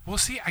 Well,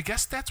 see, I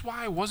guess that's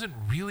why I wasn't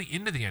really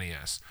into the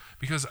NES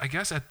because I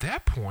guess at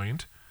that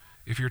point,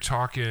 if you're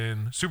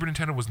talking Super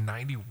Nintendo was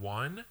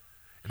 91,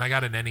 and I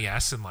got an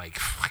NES in like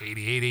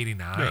 88,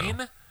 89.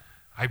 Yeah.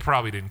 I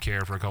probably didn't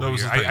care for a couple of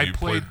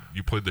years.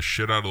 You played the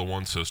shit out of the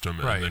one system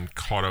and then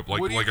caught up.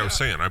 Like I was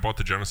saying, I bought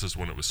the Genesis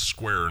when it was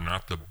square,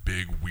 not the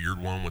big weird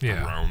one with the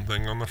round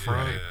thing on the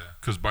front.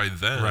 Because by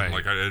then,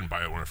 like I didn't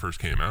buy it when it first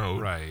came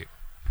out. Right.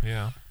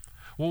 Yeah.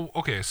 Well,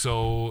 okay.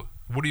 So,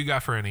 what do you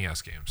got for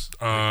NES games?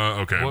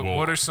 Okay.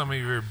 What are some of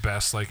your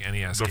best like NES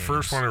games? The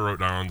first one I wrote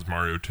down is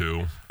Mario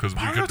 2.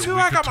 Mario 2?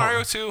 I got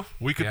Mario 2.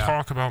 We could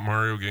talk about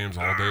Mario games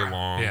all day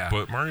long,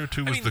 but Mario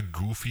 2 was the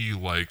goofy,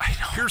 like,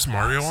 here's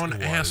Mario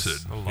on acid.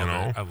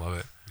 I love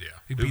it. Yeah.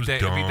 I beat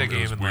that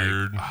game it was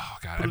weird. Oh,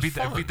 God. I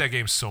beat that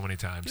game so many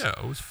times. Yeah,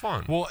 it was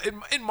fun. Well,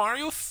 in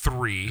Mario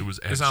 3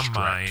 is on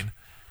mine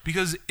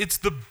because it's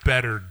the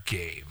better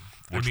game.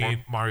 Which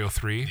one? Mario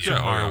 3.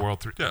 Mario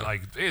World 3. Yeah.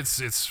 Like,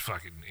 it's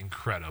fucking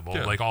incredible.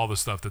 Yeah. Like, all the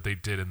stuff that they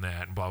did in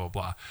that and blah, blah,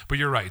 blah. But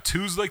you're right.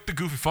 2's like the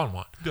goofy fun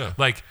one. Yeah.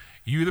 Like,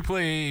 you either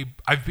play...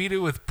 I've beat it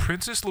with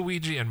Princess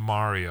Luigi and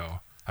Mario.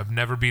 I've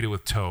never beat it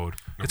with Toad.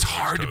 It's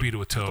hard to beat it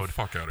with Toad. Get the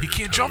fuck out of he here,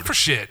 can't Toad. jump for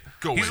shit.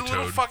 He's a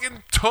little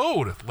fucking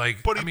Toad.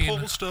 Like, but he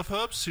pulls stuff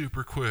up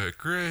super quick.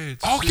 Great.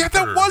 Yeah,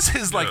 that was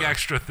his like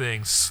extra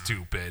thing.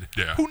 Stupid.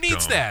 Yeah. Who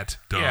needs that?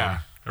 Dumb. Yeah.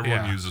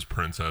 Everyone uses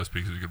Princess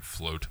because you can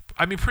float.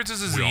 I mean,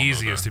 Princess is the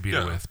easiest to beat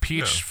it with.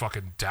 Peach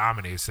fucking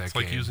dominates that game. It's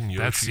like using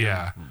Yoshi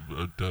and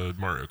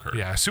Mario Kart.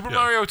 Yeah, Super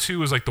Mario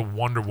 2 is like the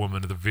Wonder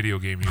Woman of the video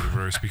game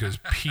universe because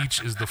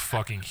Peach is the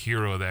fucking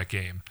hero of that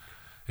game.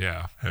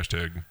 Yeah.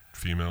 Hashtag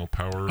female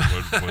power.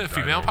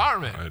 Female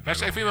empowerment.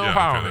 Hashtag female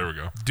empowerment. Okay, there we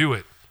go. Do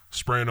it.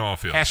 Spraying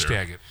off.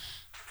 Hashtag it.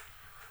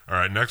 All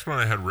right, next one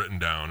I had written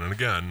down. And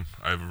again,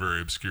 I have a very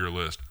obscure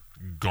list.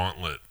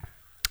 Gauntlet.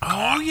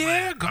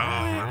 Gauntlet. Gauntlet.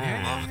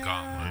 I love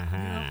Gauntlet.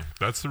 Mm-hmm.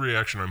 That's the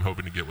reaction I'm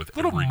hoping to get with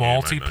little every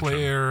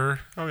multiplayer.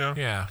 Game I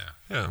Yeah.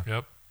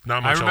 Yep.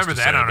 Not much I remember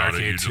that on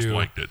arcade you too. Just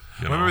liked it.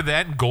 I remember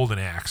that and Golden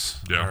Axe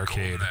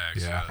arcade. Golden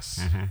Axe,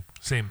 yes.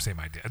 Same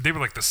idea. They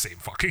were like the same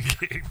fucking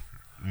game.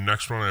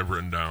 Next one I've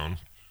written down,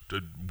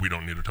 we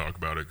don't need to talk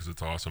about it because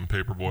it's awesome.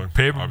 Paperboy.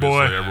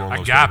 Paperboy. Everyone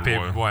loves I got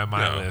Paperboy. Paperboy on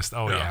my list.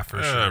 Oh yeah,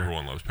 for sure.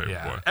 Everyone loves Paperboy.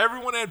 Yeah.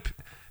 Everyone had.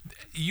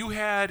 You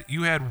had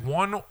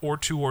one or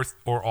two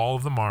or all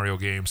of the Mario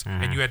games,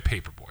 and you had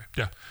Paperboy.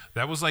 Yeah.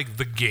 That was like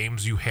the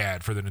games you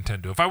had for the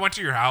Nintendo. If I went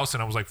to your house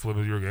and I was like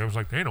flipping your games,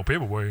 like, there ain't no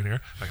Paperboy in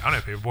here. Like, I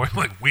don't have Paperboy. I'm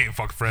like, we ain't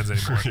fucking friends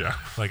anymore. Yeah.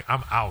 Like,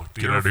 I'm out.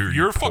 Get out of here,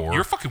 you're you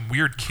a fucking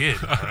weird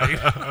kid,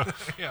 right?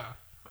 Yeah.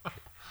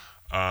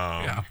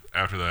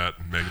 After that,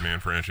 Mega Man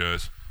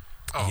franchise.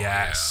 Oh,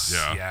 yes.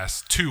 Yeah.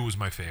 Yes. 2 was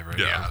my favorite.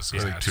 Yeah. I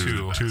think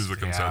 2 is the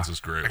consensus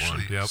great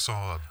Actually, one. I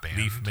saw a band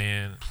Leaf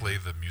Man. play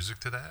the music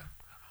to that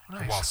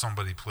while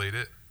somebody played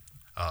it.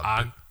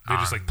 They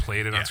just like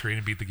played it on screen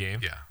and beat the game.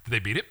 Yeah. Did they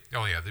beat it?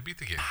 Oh yeah, they beat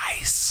the game.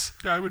 Nice.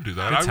 Yeah, I would do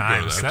that. Good I would go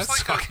times. to that.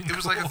 That's It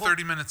was like a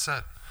 30-minute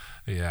set.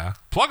 Yeah.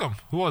 Plug them.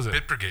 Who was it?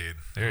 Bit Brigade.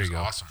 There It was you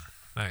go. Awesome.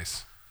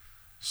 Nice.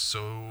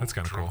 So That's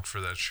kinda drunk cool.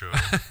 for that show.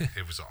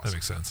 It was awesome. That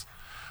makes sense.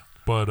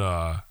 But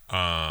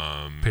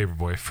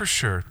Paperboy for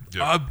sure.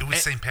 Yeah. It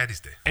was St. Patty's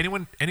Day.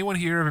 Anyone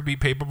here ever beat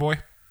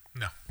Paperboy?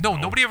 No.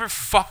 Nobody ever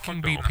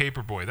fucking beat no.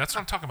 Paperboy. That's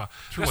what I'm talking about.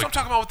 That's like- what I'm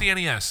talking about with the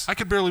NES. I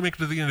could barely make it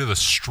to the end of the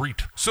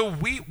street. So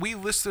we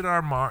listed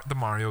our the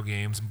Mario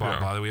games and blah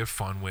blah that we have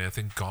fun with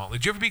and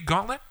Gauntlet. Did you ever beat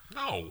Gauntlet?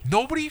 No.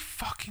 Nobody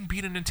fucking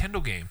beat a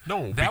Nintendo game.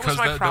 No, that because was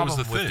my that problem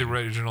was the with the thing.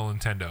 original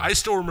Nintendo. I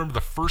still remember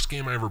the first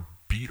game I ever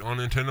beat on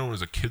Nintendo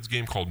was a kid's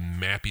game called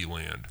Mappy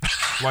Land.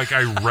 Like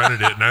I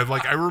rented it, and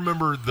I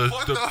remember the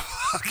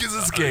fuck is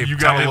this game? You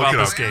Tell gotta me look about it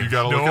this up. game. You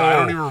gotta look No. it up. I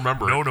don't even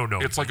remember. No.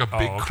 It's like a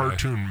big okay.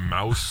 cartoon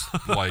mouse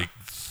like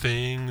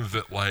thing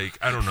that like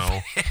I don't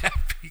know.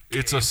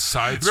 It's a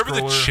side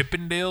Remember the scroller.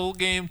 Chippendale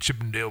game?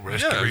 Chippendale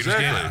Rescue Yeah, Rangers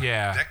exactly. game?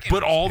 Yeah. That game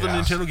But was all the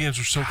awesome. Nintendo games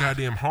are so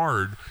goddamn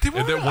hard. They were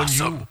and that when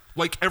awesome. you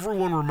like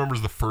everyone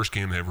remembers the first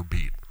game they ever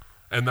beat.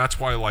 And that's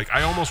why like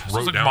I almost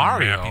wrote like down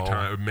Mario.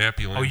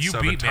 Mappy Land Oh, you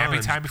 7 beat times.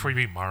 Mappy Time before you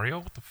beat Mario?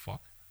 What the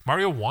fuck?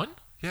 Mario 1?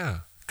 Yeah.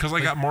 Because I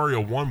got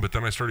Mario 1, but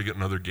then I started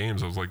getting other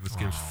games. I was like, this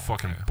game's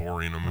fucking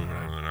boring. I'm moving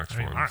on to the next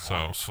one. Mario So,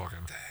 1 was fucking...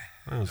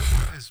 it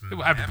was-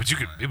 But you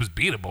could. It was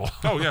beatable.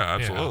 oh, yeah,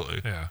 absolutely.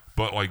 Yeah.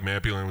 But like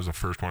Mappy Land was the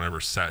first one I ever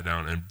sat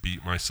down and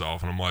beat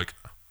myself. And I'm like,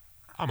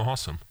 I'm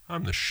awesome.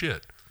 I'm the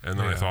shit. And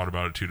then I Yeah. thought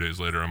about it 2 days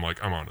later. I'm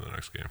like, I'm on to the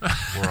next game.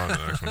 We're on to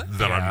the next one.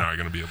 That I'm Yeah. not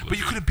going to be able to But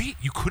you beat.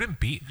 couldn't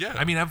beat. Yeah,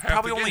 I mean, I've half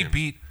probably the only games.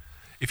 beat.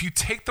 If you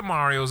take the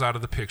Marios out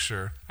of the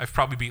picture, I've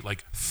probably beat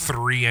like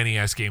 3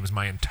 NES games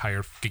my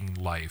entire fucking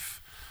life.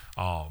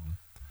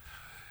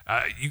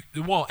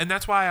 And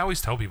that's why I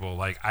always tell people,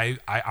 like, I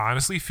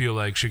honestly feel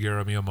like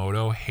Shigeru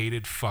Miyamoto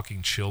hated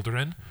fucking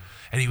children.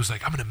 And he was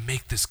like, I'm going to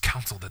make this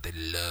console that they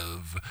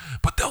love,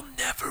 but they'll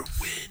never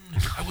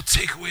win. I will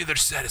take away their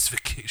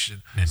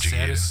satisfaction.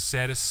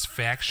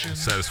 Satisfaction?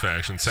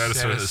 Satisfaction.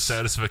 Satisfaction.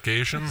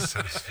 Satisfaction.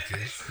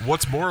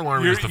 What's more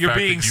alarming is the You're fact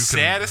being that you can,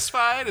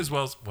 satisfied as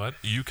well as what?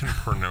 you can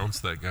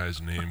pronounce that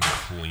guy's name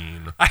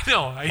clean. I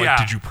know. Like, yeah.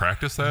 did you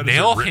practice that?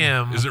 Nail is it written,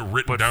 him, Is it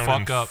written but down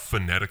fuck up.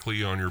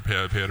 phonetically on your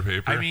pad of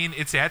paper? I mean,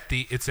 it's at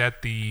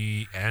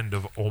the end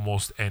of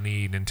almost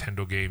any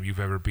Nintendo game you've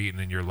ever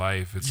beaten in your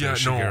life. It says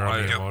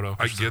Shigeru Miyamoto.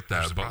 I get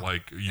that, but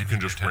like you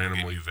can just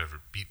randomly. You've ever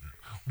beaten.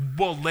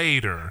 Well,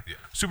 later, Yeah.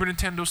 Super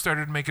Nintendo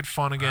started to make it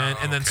fun again,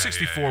 and then okay,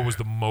 64 yeah. was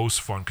the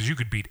most fun because you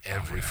could beat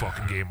every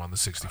fucking game on the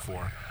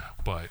 64.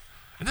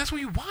 And that's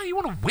what you want. You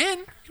want to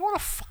win. You want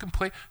to fucking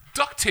play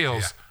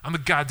DuckTales on the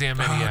goddamn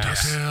NES.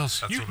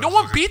 DuckTales. That's what No I was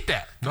one looking- beat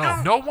that.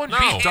 No. one No.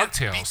 beat You can't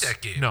DuckTales. beat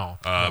that game. No.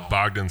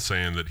 Bogdan's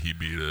saying that he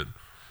beat it.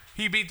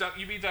 You beat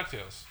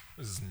DuckTales.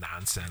 This is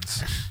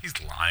nonsense. He's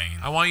lying.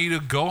 I want you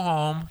to go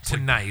home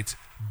tonight,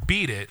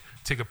 beat it,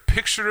 take a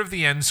picture of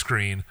the end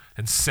screen,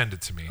 and send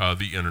it to me.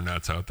 The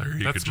internet's out there.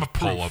 You That's could my just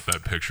pull proof. up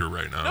that picture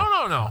right now.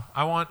 No.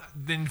 I want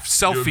then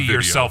selfie Video,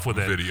 yourself with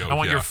it. video, I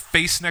want yeah. your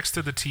face next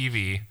to the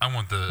TV I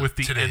want the with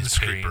the today's end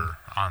screen. paper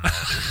on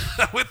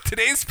that. with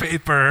today's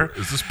paper.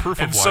 Is this proof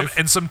and of some life?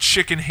 and some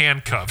chicken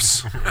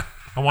handcuffs.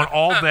 I want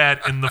all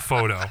that in the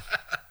photo.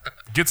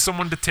 Get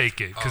someone to take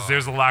it because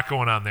there's a lot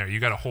going on there. You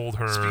got to hold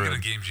her. Speaking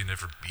of games you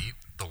never beat,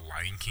 the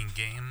Lion King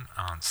game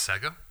on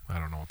Sega. I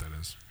don't know what that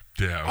is.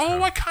 Yeah. Okay.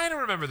 Oh, I kind of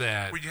remember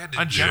that. Where you had to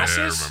on Yeah, I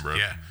Genesis. remember it.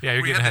 Yeah, Yeah,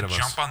 you're Where you getting had ahead to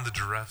of us. jump on the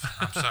giraffe.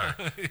 I'm sorry.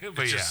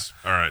 But It's yeah. just-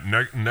 All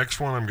right. Next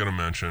one I'm going to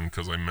mention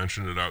because I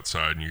mentioned it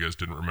outside and you guys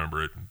didn't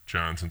remember it.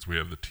 John, since we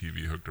have the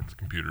TV hooked up to the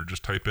computer,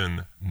 just type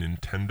in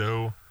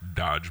Nintendo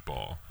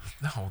Dodgeball.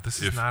 No,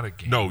 this is not a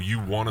game. No, you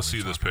want to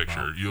see this talking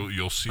picture. about?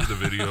 You'll see the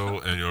video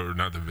and you'll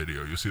not the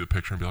video. You'll see the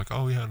picture and be like,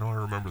 oh yeah, no, I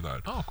remember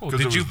that. Oh, cool. 'Cause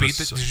Did it you was beat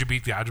the Did you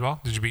beat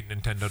Dodgeball? Did you beat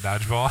Nintendo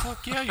Dodgeball?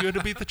 Fuck yeah, you had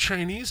to beat the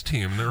Chinese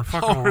team. They were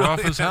fucking Oh, really?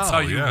 rough as hell. That's how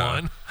you yeah.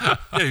 won?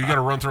 Yeah, you got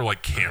to run through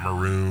like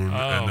Cameroon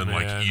and then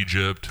man. like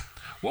Egypt.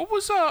 What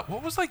was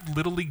like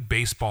Little League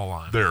Baseball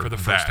on There for the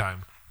first that.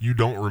 time? You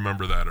don't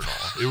remember that at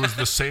all. It was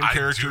the same I do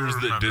characters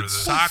that remember did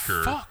this.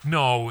 soccer. Fuck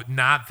no,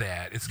 not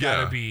that. It's Yeah.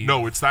 gotta be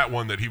No, it's that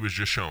one that he was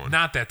just showing.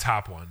 not that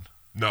top one.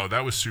 No,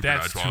 that was Super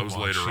That's Dodgeball. too That was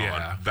much, later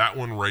yeah. on. That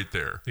one right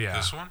there. Yeah,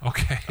 This one?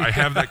 Okay. I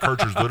have that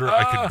cartridge. Literally,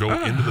 I could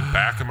go into the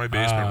back of my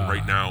basement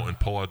right now and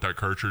pull out that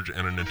cartridge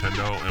and a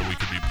Nintendo, and we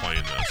could be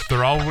playing this.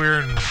 They're all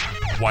wearing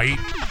white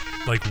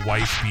like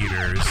wife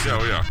beaters.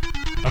 Oh yeah.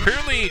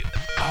 Apparently,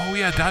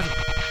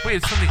 wait,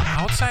 it's from the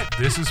outside?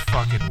 This is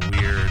fucking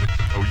weird.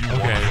 Oh, you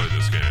want to play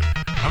this game?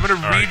 I'm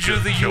going to read you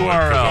the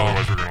URL.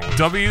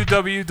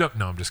 www.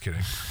 No, I'm just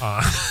kidding.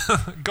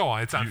 Go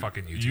on. It's on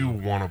fucking YouTube. You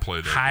want to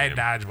play that High game.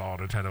 Dodgeball,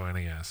 Nintendo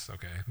NES.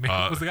 Okay.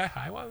 Was the guy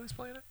high while he was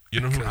playing it? You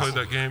know who played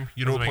that game?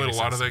 You know who played a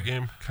lot of that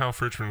game? Kyle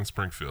Fritchman in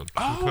Springfield.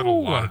 Oh, who played a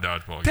lot of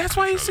dodgeball. That's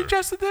why he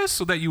suggested this?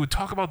 So that you would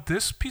talk about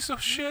this piece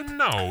of shit?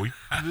 No.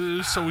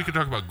 So we could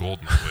talk about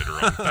GoldenEye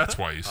later on. That's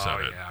why he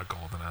said it. Oh, yeah,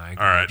 GoldenEye.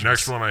 All right,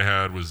 next one I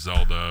had was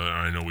Zelda.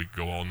 I know we could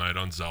go all night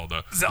on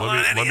Zelda.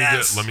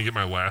 Let me get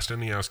my last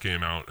NES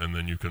game out, and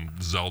then you can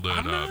Zelda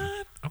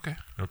it. Okay.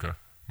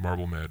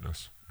 Marble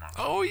Madness.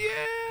 Oh,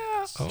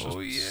 yeah.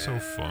 So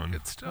fun.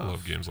 Good stuff. I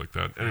love games like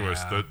that. Anyways,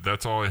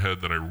 that's all I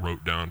had that I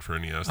wrote down for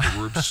NES. They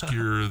were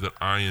obscure that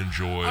I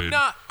enjoyed.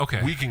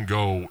 Okay. We can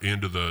go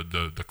into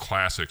the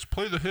classics.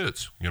 Play the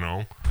hits,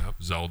 Yep.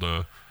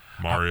 Zelda,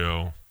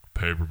 Mario,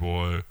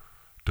 Paperboy,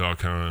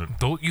 Duck Hunt.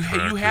 You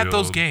had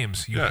those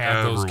games. You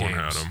had those games.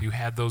 Had them. You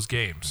had those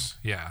games.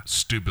 Yeah.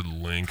 Stupid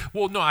Link.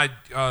 Well, no,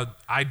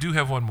 I do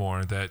have one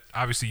more that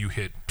obviously you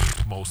hit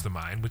most of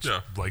mine, which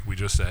like we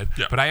just said.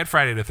 Yeah. But I had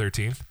Friday the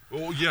 13th.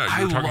 Oh yeah,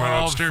 you were talking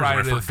about upstairs. Friday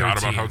and I forgot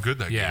about how good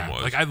that game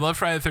was. Like I love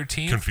Friday the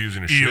 13th.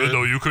 Confusing as shit. Even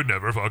though you could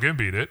never fucking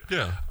beat it.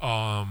 Yeah.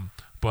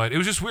 But it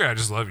was just weird. I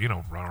just love,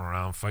 running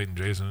around fighting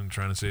Jason and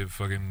trying to save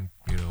fucking,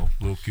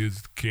 little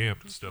kids at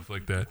camp and stuff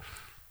like that.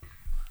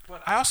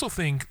 But I also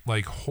think,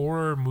 like,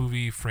 horror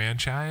movie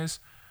franchise,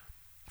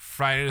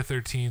 Friday the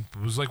 13th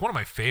was, like, one of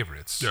my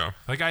favorites. Yeah.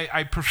 Like,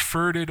 I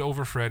preferred it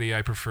over Freddy.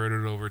 I preferred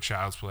it over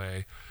Child's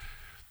Play.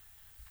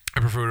 I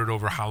preferred it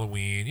over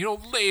Halloween.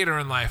 Later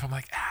in life, I'm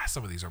like,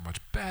 some of these are much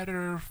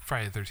better.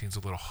 Friday the 13th is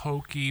a little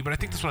hokey. But I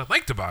think that's what I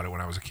liked about it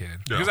when I was a kid. Yeah.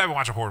 Because I haven't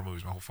watched horror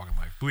movies my whole fucking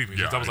life. Believe me,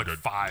 since I was like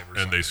 5 or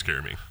something. And they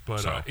scare me.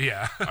 But,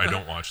 yeah. I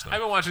don't watch them.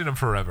 I've been watching them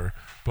forever.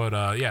 But,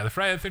 the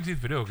Friday the 13th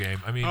video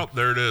game, I mean... Oh,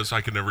 there it is.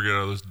 I could never get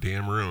out of those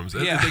damn rooms.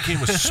 That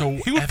game was so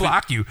He would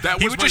block you.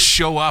 He would just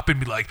show up and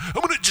be like,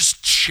 I'm going to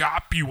just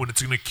chop you when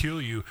it's going to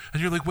kill you.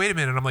 And you're like, wait a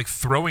minute. And I'm like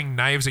throwing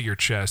knives at your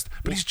chest.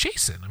 But he's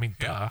Jason. I mean,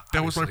 duh.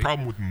 That was my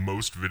problem with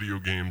most video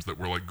games that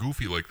were like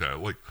goofy like that.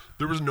 Like,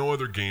 there was no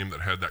other game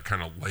that had that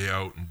kind of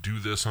layout and do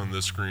this on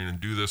this screen and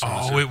do this on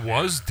this screen. It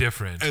was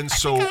different. And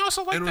so,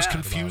 it was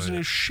confusing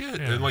as shit.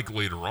 Yeah. And like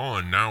later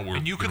on, now we're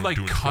you could like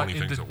cut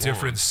into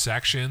different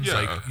sections. Yeah.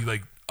 Like you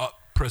like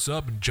press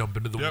up and jump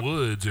into the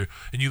woods, and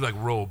you like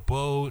row a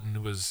boat, and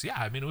it was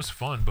it was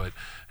fun, but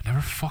I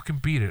never fucking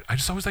beat it. I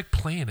just always like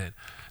playing it.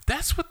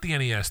 That's what the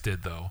NES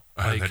did though.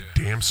 Like that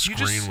damn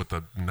screen with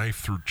the knife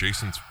through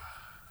Jason's.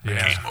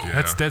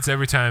 Yeah. That's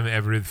every time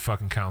every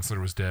fucking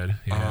counselor was dead.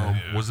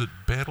 Was it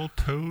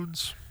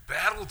Battletoads?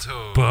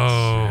 Battletoads.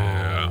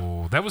 Yeah.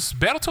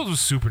 Battletoads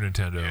was Super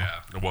Nintendo. Yeah.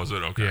 Was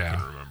it? Okay, I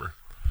couldn't remember.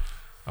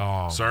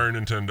 Oh. Sorry,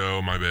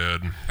 Nintendo. My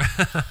bad.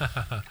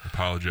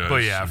 Apologize.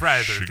 But yeah,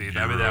 Friday the 13th.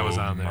 I mean, that was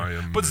on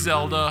there. But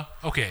Zelda.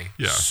 Okay.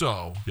 Yeah.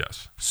 So.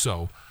 Yes.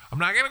 So. I'm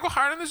not going to go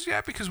hard on this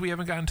yet because we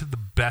haven't gotten to the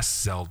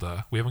best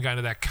Zelda. We haven't gotten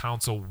to that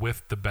console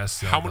with the best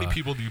Zelda. How many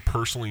people do you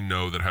personally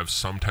know that have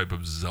some type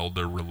of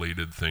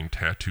Zelda-related thing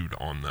tattooed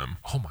on them?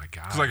 Oh, my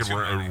God. Because I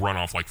could run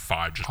off like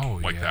 5 just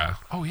like that.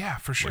 Oh, yeah,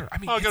 for sure. I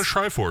got a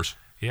Triforce.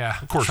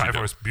 Yeah, of course.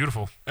 Triforce,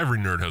 beautiful. Every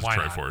nerd has Why a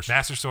Triforce. Not?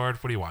 Master Sword.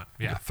 What do you want?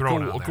 Yeah, throw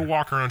it on there. Go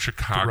walk around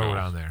Chicago. Throw it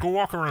on there. Go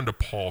walk around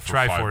DePaul for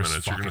Triforce 5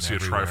 minutes. You're going to see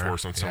everywhere. a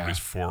Triforce on somebody's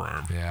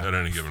forearm at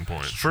any given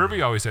point.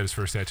 Furby always said his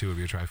first tattoo would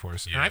be a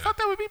Triforce, and I thought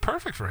that would be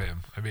perfect for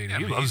him. I mean,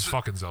 he loves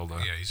fucking Zelda.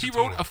 Yeah, he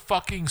wrote a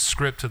fucking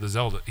script to the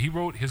Zelda. He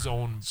wrote his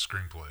own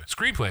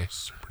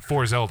screenplay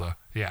for Zelda.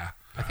 Yeah.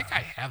 I think I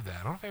have that.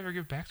 I don't know if I ever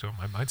give it back to him.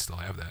 I might still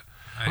have that.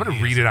 I'm going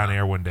to read it on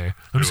air one day.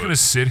 I'm just going to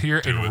sit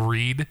here and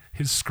read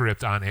his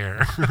script on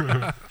air.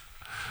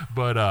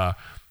 But,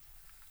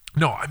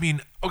 no, I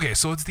mean, okay,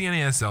 so it's the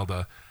NES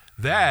Zelda.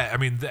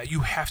 That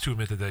you have to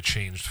admit that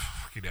changed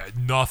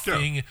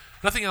nothing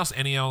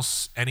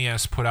else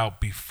NES put out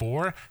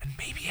before and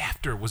maybe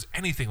after was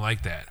anything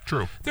like that.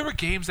 True. There were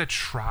games that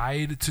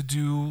tried to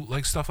do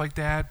like stuff like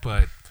that,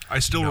 but I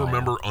still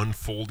remember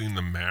unfolding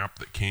the map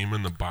that came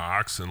in the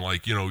box, and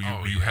like, you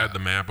had the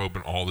map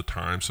open all the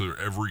time, so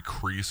every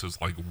crease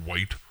is like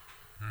white.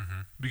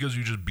 Mm-hmm. Because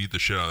you just beat the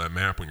shit out of that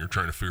map when you're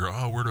trying to figure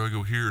out, where do I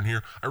go here and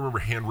here? I remember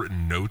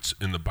handwritten notes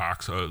in the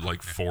box,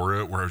 for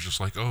it, where I was just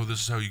like,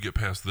 this is how you get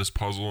past this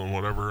puzzle and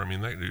whatever. I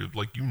mean, you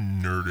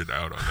nerded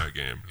out on that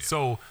game.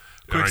 So,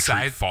 I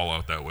treat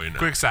Fallout that way now.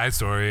 Quick side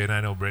story, and I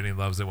know Brittany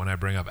loves it when I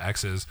bring up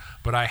exes,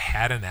 but I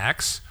had an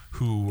ex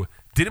who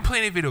didn't play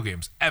any video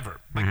games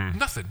ever, like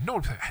nothing. No,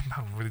 I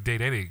don't really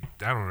date any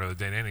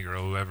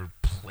girl who ever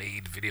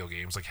played video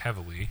games like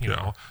heavily. You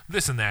know,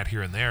 this and that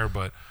here and there,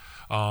 but.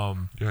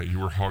 You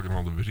were hogging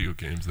all the video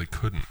games. They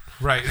couldn't.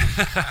 Right.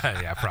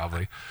 Yeah,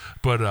 probably.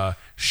 But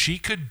she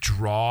could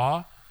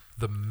draw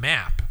the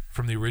map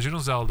from the original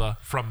Zelda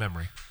from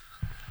memory.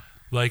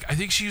 Like, I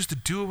think she used to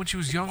do it when she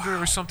was younger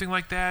or something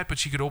like that, but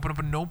she could open up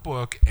a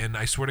notebook, and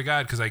I swear to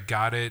God, because I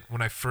got it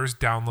when I first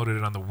downloaded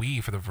it on the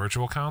Wii for the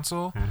Virtual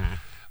Console,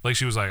 Like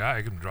she was like,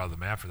 I can draw the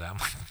map for that. I'm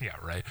like, yeah,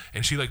 right.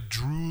 And she like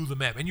drew the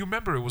map. And you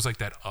remember it was like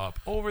that up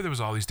over. There was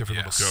all these different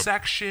little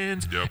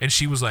sections. Yep. And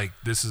she was like,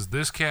 this is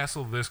this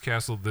castle, this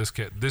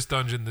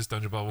dungeon, blah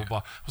blah blah.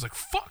 I was like,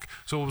 fuck.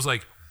 So it was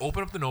like,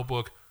 open up the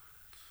notebook,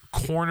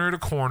 corner to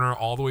corner,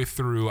 all the way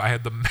through. I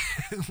had the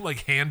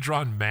like hand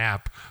drawn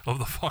map of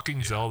the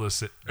fucking Zelda.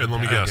 And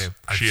let me guess,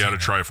 she had a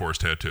Triforce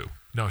tattoo.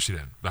 No, she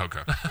didn't.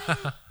 Okay.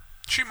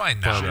 She might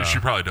now. She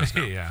probably does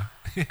now. Yeah.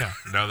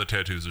 Now the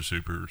tattoos are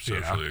super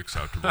socially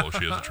acceptable.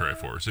 She has a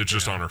Triforce. It's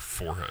just on her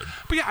forehead.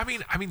 But yeah,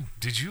 I mean,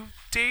 did you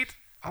date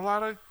a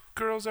lot of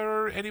girls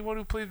or anyone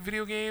who played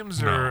video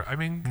games? No. Or I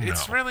mean,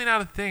 it's really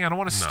not a thing. I don't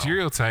want to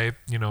stereotype,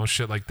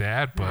 shit like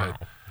that.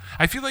 But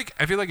I feel like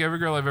every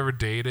girl I've ever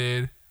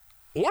dated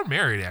or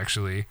married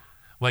actually,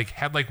 like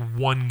had like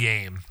one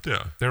game.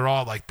 Yeah. They're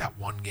all like that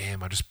one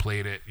game. I just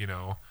played it.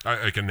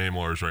 I can name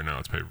Laura's right now.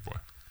 It's Paperboy.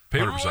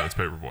 100% it's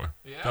Paperboy.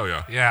 Yeah. Oh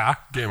yeah. Yeah.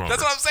 Game over.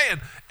 That's what I'm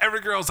saying.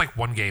 Every girl's like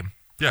one game.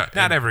 Yeah.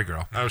 Not every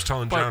girl. I was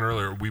telling John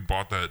earlier, we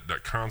bought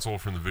that console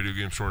from the video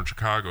game store in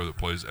Chicago that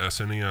plays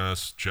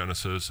SNES,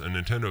 Genesis, and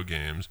Nintendo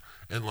games.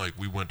 And like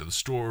we went to the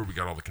store, we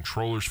got all the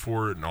controllers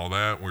for it and all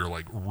that. We were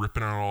like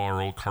ripping out all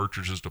our old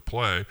cartridges to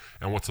play.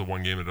 And what's the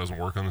one game that doesn't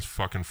work on this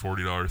fucking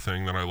 $40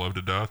 thing that I love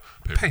to death?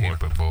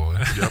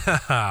 Paperboy.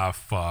 Yep. Ah,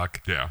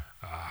 fuck. Yeah.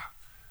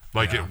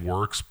 It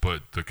works,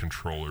 but the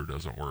controller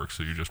doesn't work,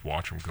 so you just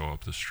watch him go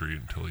up the street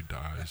until he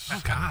dies.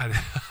 Oh God!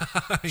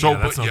 So,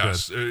 but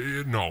yes,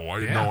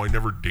 I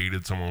never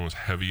dated someone who was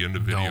heavy into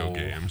video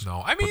games.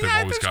 No, I mean,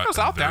 there's girls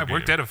out there. I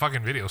worked at a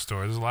fucking video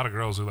store. There's a lot of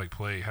girls who like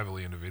play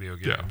heavily into video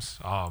games.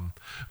 Yeah.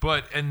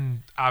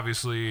 And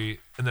obviously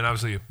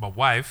my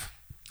wife.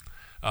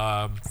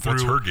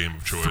 What's her game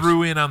of choice?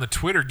 Threw in on the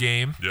Twitter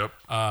game. Yep.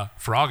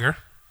 Frogger.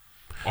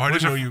 Oh, I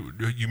didn't know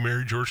you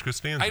married George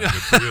Costanza. I know.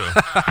 Good for you.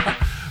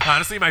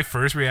 Honestly, my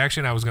first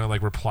reaction, I was going to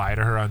like reply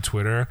to her on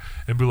Twitter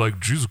and be like,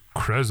 Jesus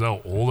Christ,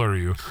 how old are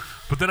you?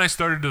 But then I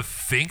started to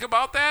think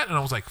about that and I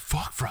was like,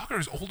 fuck, Frogger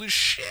is old as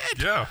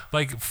shit. Yeah.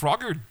 Like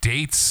Frogger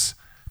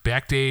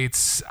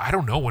backdates. I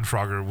don't know when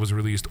Frogger was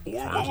released.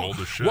 Frogger's old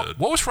as shit.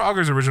 What was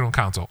Frogger's original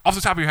console? Off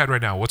the top of your head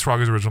right now, what's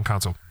Frogger's original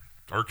console?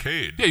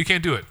 Arcade. Yeah, you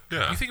can't do it.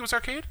 Yeah. You think it was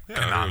arcade?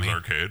 Yeah, it was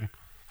arcade.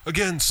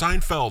 Again,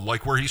 Seinfeld,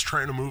 like where he's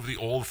trying to move the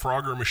old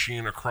Frogger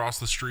machine across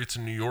the streets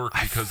in New York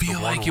because the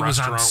one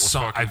restaurant was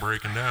fucking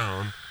breaking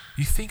down.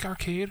 You think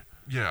arcade?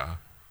 Yeah.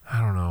 I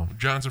don't know.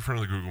 John's in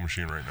front of the Google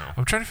machine right now.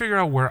 I'm trying to figure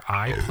out where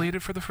I played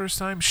it for the first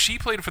time. She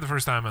played it for the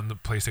first time on the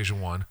PlayStation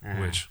 1,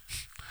 which...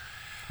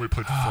 We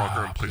played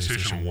Frogger on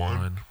PlayStation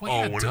 1.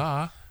 Well, yeah,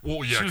 duh.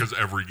 Well, yeah, because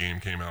every game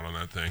came out on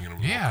that thing. And it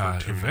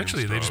was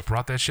eventually they just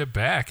brought that shit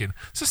back. And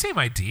it's the same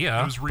idea.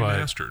 It was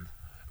remastered.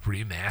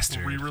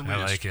 Remastered. Re-released.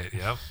 I like it.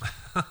 Yep.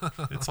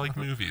 It's like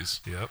movies.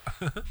 Yep.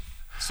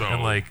 So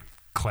and like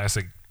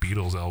classic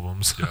Beatles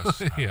albums.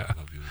 Yes. Yeah. I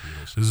love you, the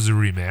Beatles. This is a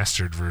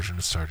remastered version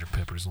of Sgt.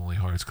 Pepper's Lonely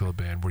Hearts Club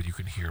Band where you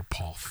can hear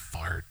Paul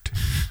fart.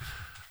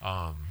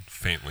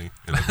 Faintly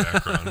in the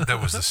background.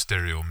 That was the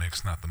stereo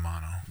mix, not the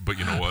mono. But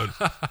you know what?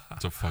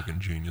 It's a fucking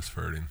genius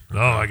farting. Okay.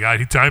 Oh my God,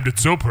 he timed it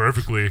so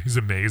perfectly. He's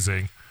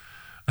amazing.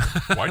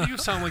 Why do you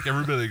sound like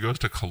everybody that goes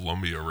to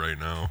Columbia right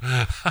now?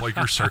 Like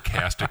you're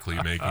sarcastically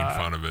making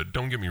fun of it.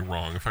 Don't get me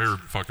wrong. If I heard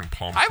fucking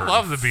Paul McCartney I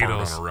love the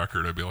Beatles fart on a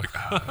record, I'd be like,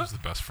 that was the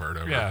best fart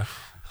ever. Yeah.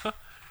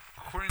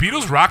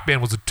 Beatles Rock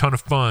Band was a ton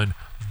of fun.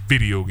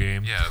 Video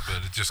game. Yeah,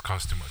 but it just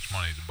cost too much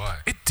money to buy.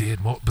 It did,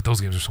 but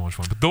those games are so much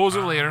fun. But those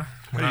are later.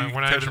 You can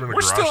catch them in a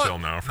garage sale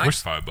now for like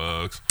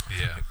 $5.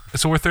 Yeah.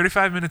 So we're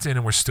 35 minutes in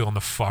and we're still in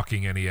the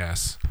fucking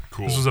NES.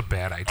 Cool. This was a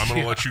bad idea. I'm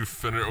going to let you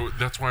finish.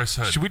 That's why I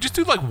said. Should we just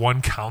do like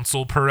one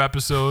console per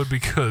episode?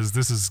 Because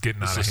this is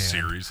getting out of hand. This is a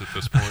series at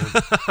this point.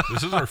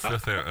 This is our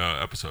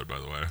 5th episode, by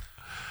the way.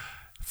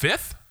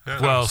 5th?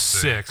 Yeah, well,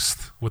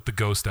 6th with the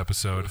Ghost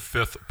episode.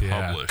 5th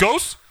published.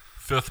 Ghost?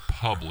 5th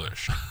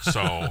published.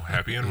 So,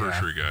 happy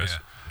anniversary, guys.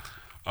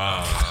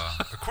 Yeah.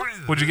 According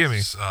to What'd you give me?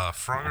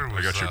 Frogger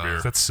was... I got your beer.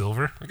 Is that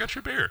silver? I got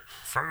your beer.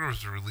 Frogger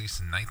was released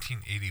in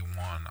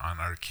 1981 on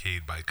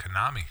arcade by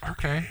Konami.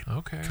 Okay.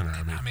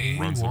 Konami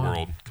runs the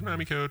world.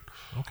 Konami code.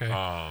 Okay.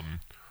 Yeah.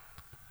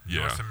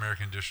 North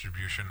American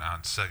distribution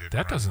on Sega.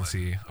 That doesn't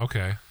see.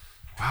 Okay.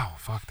 Wow.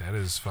 Fuck. That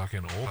is fucking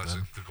old. Classic,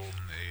 then. the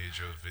golden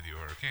age of video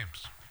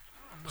games.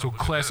 So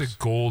classic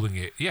golden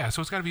age. Yeah.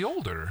 So it's got to be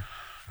older.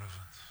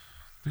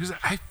 Because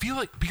I feel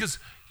like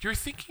you're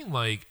thinking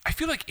like I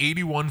feel like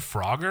 81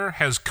 Frogger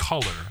has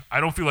color. I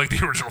don't feel like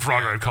the original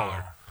Frogger had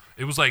color.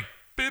 It was like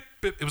bip,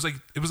 bip. It was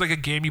like a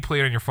game you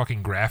played on your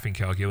fucking graphing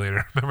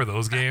calculator. Remember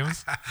those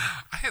games?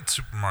 I had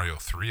Super Mario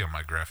 3 on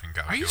my graphing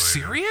calculator. Are you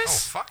serious?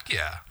 Oh fuck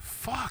yeah.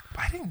 Fuck.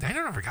 I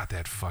never got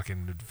that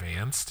fucking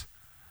advanced.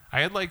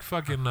 I had like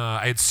fucking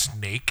I had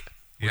Snake,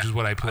 which is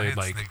what I played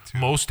like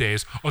most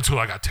days until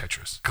I got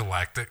Tetris.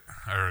 Galacta.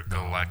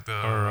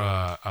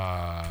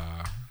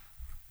 Or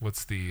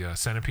what's the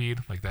Centipede?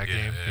 Like that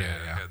game? Yeah,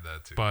 I had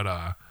that too.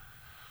 But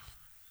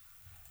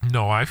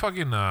no, I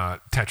fucking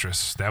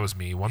Tetris. That was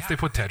me. Once they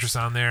put Tetris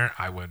on there,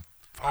 I went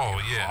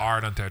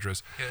hard on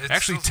Tetris. Yeah,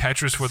 actually,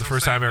 Tetris for the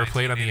first time I ever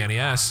played on the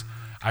NES.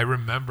 I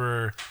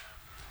remember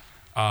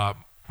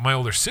my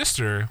older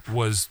sister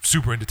was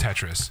super into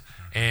Tetris,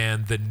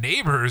 and the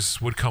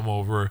neighbors would come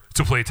over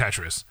to play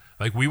Tetris.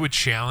 Like, we would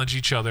challenge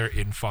each other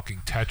in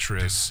fucking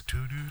Tetris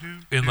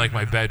in, like,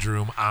 my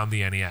bedroom on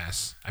the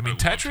NES. I mean,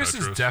 Tetris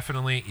is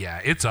definitely,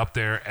 it's up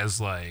there as,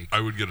 like, I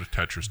would get a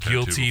Tetris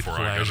tattoo before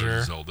I got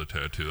a Zelda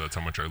tattoo. That's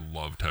how much I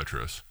love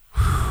Tetris.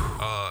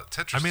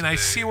 Tetris. I mean, I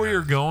see where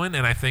you're going,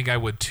 and I think I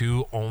would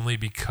too, only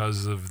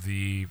because of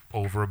the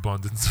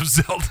overabundance of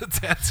Zelda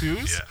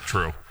tattoos. Yeah,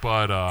 true.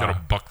 But gotta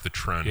buck the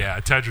trend. Yeah,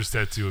 a Tetris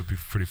tattoo would be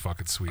pretty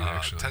fucking sweet,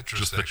 actually. Tetris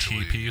just the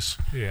T piece.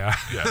 Yeah.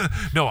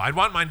 No, I'd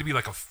want mine to be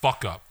like a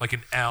fuck up, like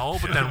an L,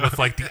 but then with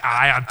like the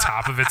eye on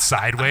top of it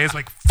sideways,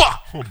 like fuck.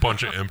 A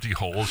bunch of empty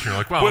holes. And you're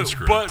like, well, I'm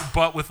screwed.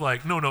 But with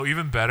like no,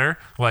 even better,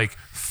 like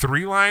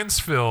 3 lines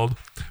filled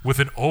with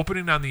an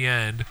opening on the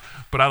end.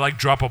 But I like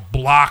drop a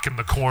block in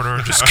the corner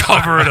and just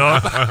cover it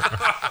up.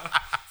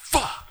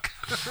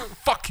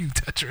 Fuck you,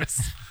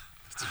 Tetris.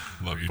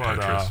 Love you,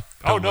 Tetris.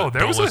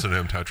 Don't listen to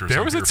him, Tetris.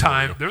 There was a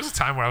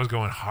time where I was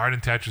going hard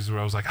in Tetris, where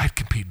I was like, I'd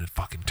compete in a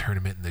fucking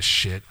tournament in this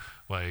shit.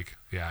 Like,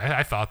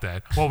 I thought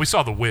that. Well, we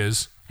saw the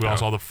Wiz. We all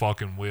saw the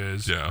fucking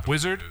Wiz. Yeah.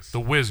 Wizard? The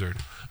Wizard.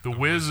 The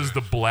Wiz is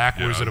the Black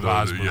Wizard of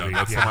Oz movie.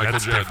 Yeah,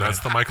 that's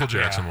the Michael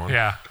Jackson one.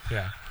 Yeah.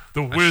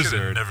 The Wizard. I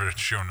should have never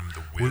shown him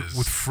the Wiz.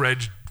 With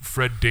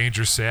Fred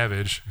Danger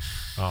Savage.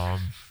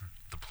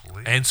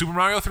 And Super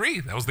Mario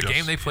 3. That was the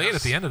game they played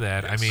at the end of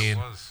that. Yes, I mean, it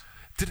was.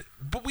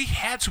 But we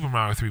had Super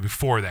Mario 3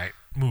 before that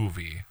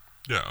movie.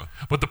 Yeah.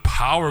 But the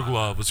Power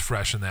Glove was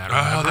fresh in that.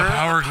 Remember? The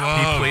Power Glove.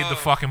 He played the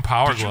fucking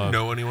Power Glove. Did you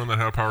know anyone that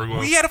had a Power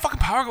Glove? We had a fucking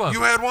Power Glove.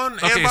 You had one?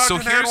 Okay, so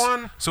here's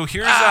one? So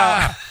here's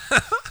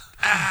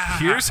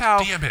here's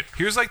how. Damn it.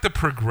 Here's like the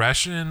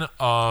progression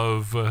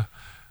of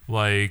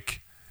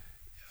like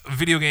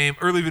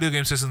early video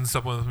game systems and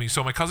stuff with me.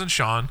 So my cousin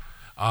Sean,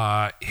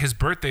 his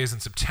birthday is in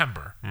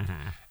September,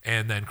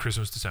 and then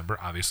Christmas December,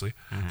 obviously.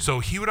 So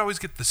he would always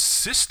get the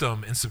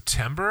system in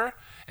September,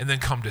 and then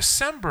come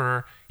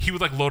December, he would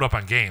like load up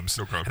on games.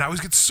 Okay. And I always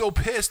get so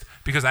pissed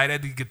because I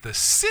had to get the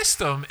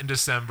system in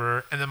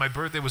December, and then my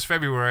birthday was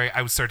February.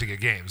 I would start to get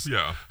games.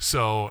 Yeah.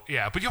 So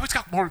but you always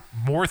got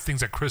more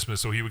things at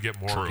Christmas, so he would get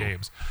more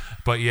games.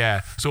 But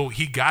so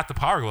he got the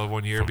Power Glove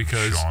one year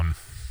because Sean.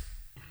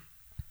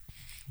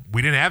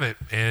 we didn't have it,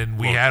 and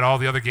we had all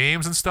the other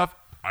games and stuff.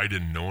 I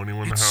didn't know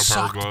anyone that had a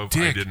Power Glove.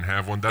 Dick. I didn't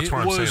have one. That's It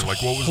what I'm was saying.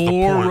 Like, what was the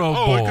point? horrible.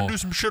 Oh, I can do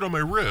some shit on my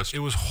wrist. It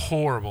was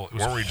horrible. It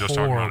was Weren't we just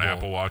horrible. talking about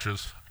Apple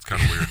Watches? It's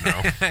kind of weird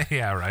now.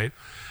 Yeah, right.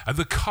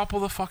 The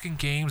couple of fucking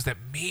games that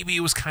maybe it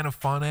was kind of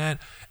fun at,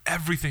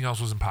 everything else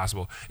was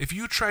impossible. If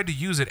you tried to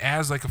use it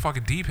as like a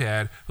fucking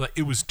D-pad, like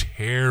it was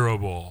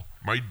terrible.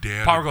 My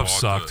dad Power Glove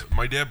sucked.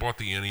 My dad bought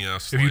the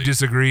NES. If you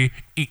disagree,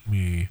 eat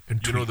me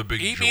and tweet. You know the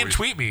big eat me and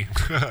tweet me.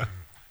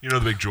 You know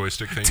the big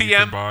joystick thing you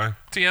could buy?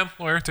 TM,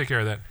 lawyer, take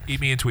care of that.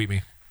 Eat me and tweet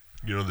me.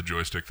 You know the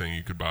joystick thing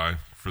you could buy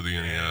for the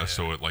NES,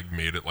 so it like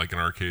made it like an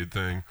arcade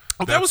thing.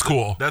 Oh, that was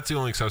cool. That's the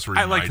only accessory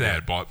my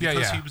dad bought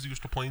because he was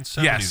used to playing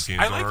 70s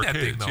games I on like arcades. that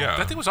thing though. Yeah.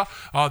 That thing was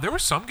off. There were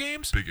some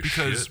games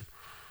because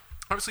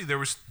obviously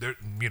there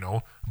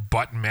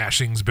button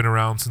mashing's been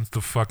around since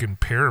the fucking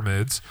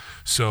pyramids.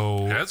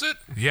 So has it?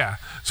 Yeah.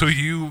 So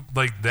you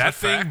like that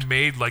thing fact?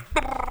 made like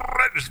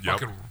just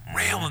fucking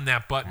railing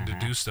that button to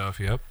do stuff.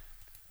 Yep.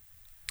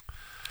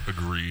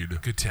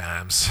 Agreed. Good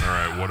times. All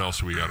right, what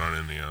else we got on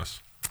NES?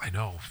 I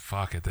know.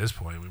 Fuck, at this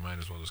point, we might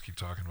as well just keep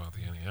talking about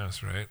the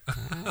NES, right?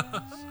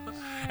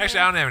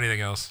 Actually, I don't have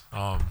anything else.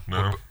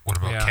 No. What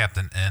about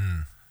Captain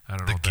N? I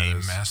don't know the what Game that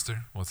is. What's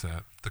What's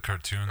that? the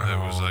cartoon that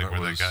was like where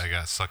that guy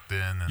got sucked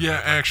in? And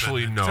Yeah,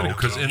 actually, no,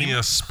 because game?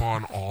 NES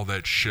spawned all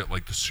that shit,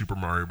 like the Super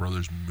Mario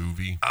Brothers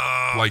movie.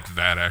 Like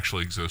that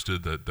actually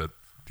existed.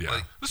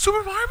 Yeah. The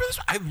Super Mario Brothers?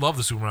 I love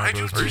the Super Mario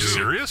Brothers. Are you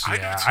serious?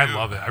 Yeah, I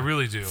love it. I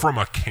really do. From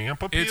a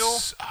camp appeal?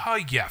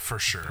 Yeah, for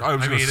sure. I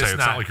was going to say, it's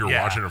not like you're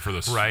watching it for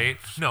this. Right?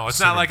 No, it's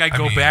not like I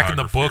go back in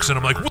the books and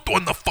I'm like, what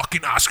won the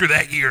fucking Oscar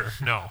that year?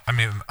 No. I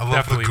mean, I love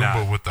Definitely the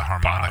Goomba not. with the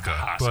harmonica.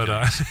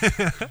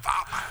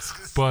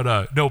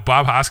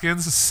 Bob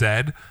Hoskins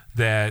said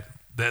that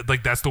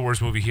like that's the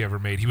worst movie he ever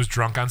made. He was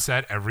drunk on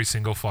set every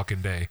single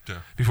fucking day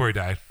before he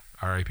died.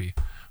 R.I.P.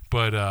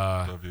 But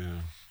love you.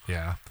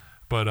 Yeah.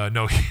 But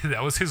no,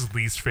 that was his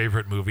least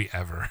favorite movie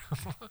ever.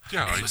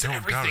 Yeah, he was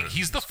everything.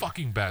 He's the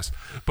fucking best.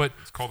 But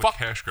it's called a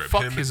cash grab.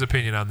 Fuck his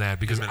opinion on that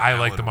because I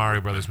like the Mario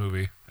Brothers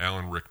movie.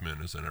 Alan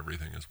Rickman is in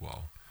everything as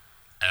well.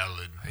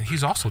 And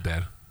he's also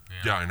dead.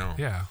 Yeah, I know.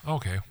 Yeah.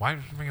 Okay. Why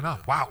did you bring it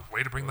up? Wow.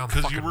 Way to bring down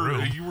the fucking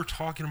room. You were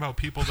talking about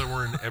people that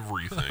were in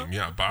everything.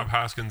 Yeah, Bob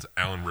Hoskins,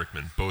 Alan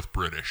Rickman, both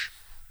British,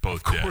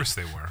 both dead. Of course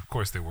they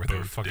were. They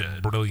were fucking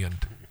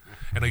brilliant.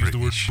 And I used the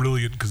word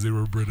brilliant because they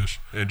were British.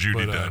 And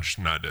Judi Dench,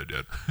 not dead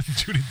yet.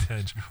 Judi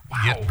Dench.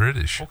 Wow. Yet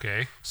British.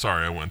 Okay.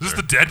 Sorry, I went This there.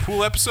 is the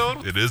Deadpool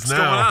episode? It is What's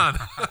now. What's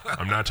going on?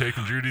 I'm not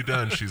taking Judi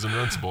Dench. She's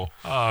invincible.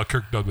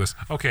 Kirk Douglas.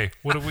 Okay,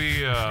 what do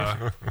we...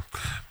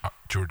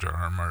 George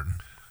R.R. Martin.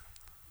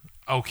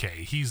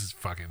 Okay, he's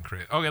fucking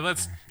crazy. Okay,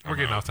 we're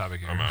getting off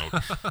topic here. I'm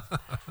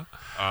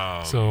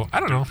out. So I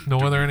don't know. No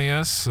other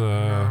NES.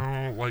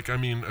 No, like I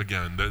mean,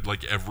 again,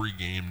 like every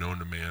game known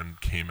to man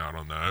came out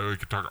on that. We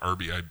could talk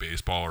RBI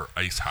baseball or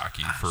ice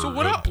hockey for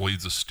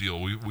Blades of Steel.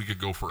 We could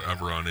go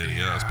forever on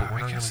NES, but we're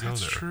not going to go there.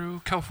 That's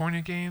true.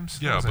 California games.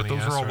 Yeah, but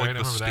those are all like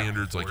the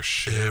standards. Like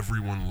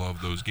everyone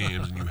loved those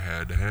games, and you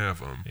had to have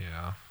them.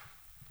 Yeah.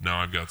 Now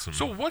I've got some.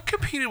 So what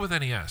competed with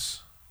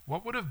NES?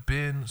 What would have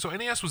been... So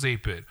NES was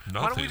 8-bit.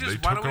 Nothing. They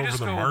took over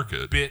the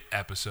market. Bit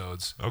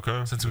episodes.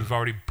 Okay. Since we've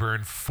already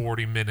burned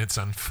 40 minutes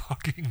on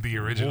fucking the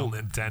original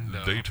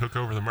Nintendo. They took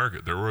over the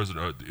market. There was...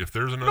 if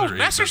there's another 8-bit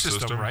Master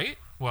System, right?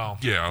 Well,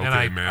 yeah,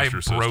 okay, and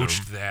Master System. I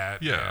broached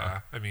that. Yeah.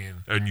 I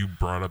mean... And you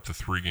brought up the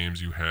 3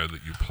 games you had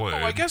that you played.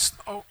 I guess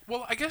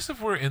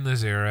if we're in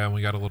this era and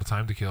we got a little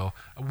time to kill,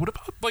 what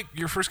about, like,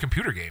 your first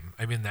computer game?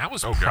 I mean, that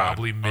was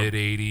probably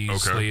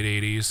mid-'80s,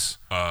 late 80s.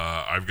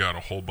 I've got a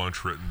whole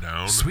bunch written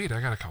down. Sweet,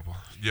 I got a couple.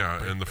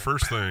 Yeah, and the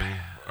first thing...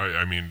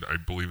 I mean, I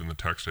believe in the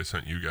text I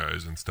sent you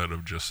guys, instead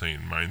of just saying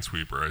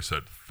Minesweeper, I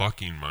said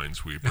fucking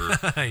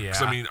Minesweeper. Yeah.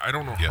 Because, I mean, I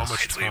don't know how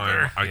much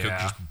time I could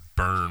just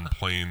burn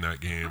playing that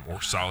game or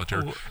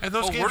Solitaire. And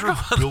those games are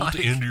built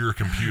into your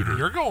computer.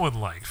 You're going,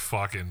 like,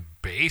 fucking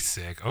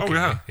basic. Okay. Oh,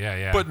 yeah.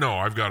 Yeah. But no,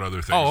 I've got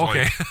other things. Oh,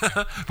 okay.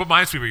 But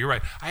Minesweeper, you're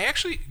right.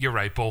 You're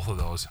right, both of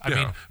those. I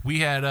mean, we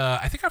had,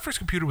 I think our first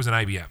computer was an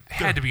IBM. It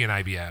had to be an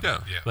IBM.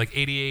 Yeah. Like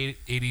 88,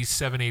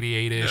 87,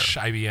 88-ish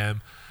IBM.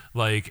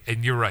 Like,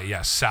 and you're right,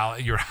 yeah.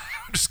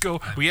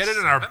 We had it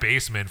in our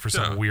basement for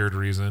some weird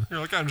reason.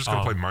 You're like, I'm just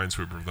gonna play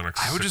Minesweeper for the next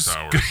 6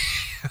 hours.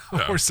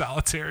 Or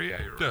Solitaire,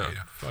 yeah. You're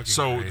right.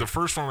 So great. The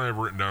first one I have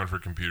written down for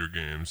computer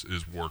games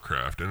is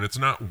Warcraft, and it's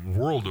not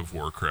World of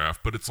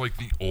Warcraft, but it's like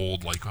the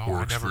old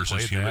orcs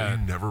versus human.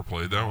 You never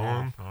played that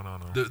one?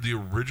 No. The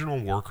original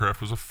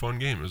Warcraft was a fun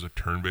game. It was a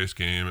turn-based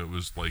game. It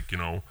was like,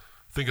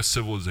 think of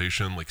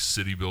Civilization, like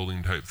city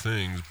building type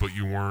things, but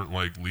you weren't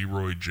like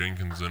Leroy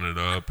Jenkins in it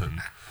up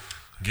and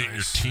getting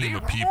your team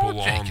of people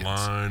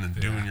online and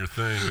doing your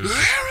thing.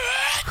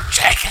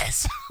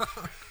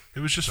 It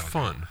was just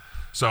fun.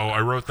 So I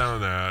wrote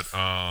down that.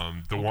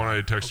 The one I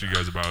had texted you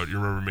guys about, you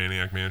remember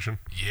Maniac Mansion?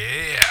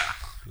 Yeah.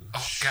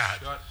 Oh, God.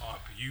 Shut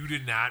up. You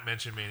did not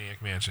mention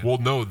Maniac Mansion. Well,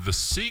 no, the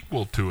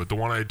sequel to it, the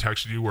one I had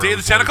texted you where Day of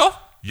the Tentacle?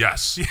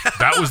 Yes.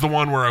 That was the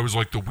one where I was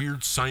like the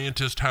weird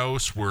scientist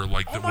house where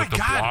like with the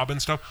blob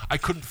and stuff. I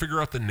couldn't figure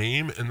out the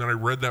name, and then I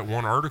read that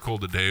one article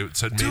today. It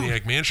said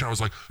Maniac Mansion. I was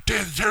like, Day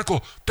of the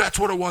Tentacle, that's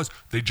what it was.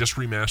 They just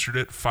remastered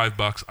it, $5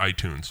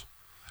 iTunes.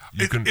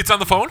 It's on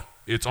the phone?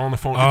 It's on the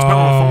phone. It's been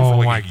on the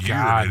phone for like a year.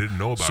 God. I didn't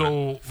know about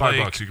it.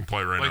 $5 you can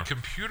play it right now. Like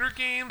computer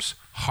games,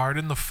 hard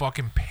in the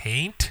fucking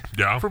paint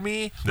for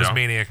me was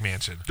Maniac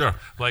Mansion. Yeah.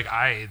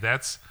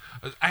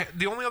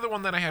 The only other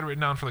one that I had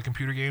written down for the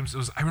computer games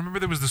was, I remember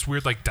there was this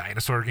weird like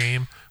dinosaur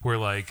game where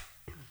like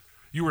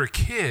you were a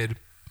kid,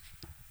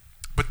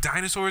 but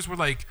dinosaurs were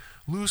like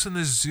loose in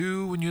the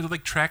zoo and you had to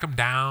like track them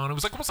down. It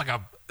was like almost like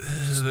a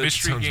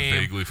mystery game.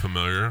 Sounds vaguely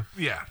familiar.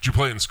 Yeah. Did you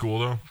play it in school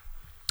though?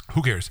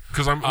 Who cares?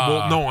 Because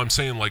I'm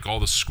saying like all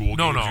the school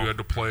games you had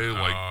to play,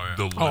 like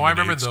the I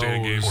remember those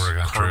games.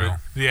 Oregon Trail.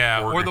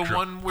 Yeah, or the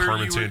one where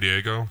Carmen San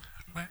Diego.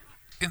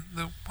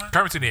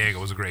 Carmen San Diego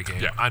was a great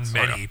game on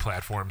many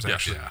platforms.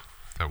 Actually,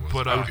 that was.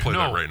 But I would play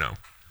that right now.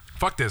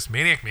 Fuck this,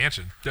 Maniac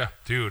Mansion. Yeah,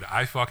 dude,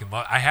 I fucking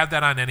love. I had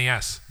that on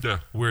NES. Yeah,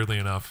 weirdly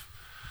enough.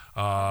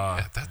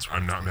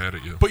 I'm not mad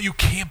at you. But you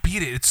can't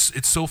beat it.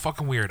 It's so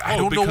fucking weird. I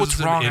don't know what's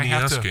wrong. An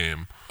NES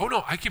game. Oh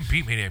no, I can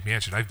beat Maniac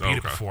Mansion. I've beat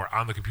it before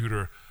on the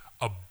computer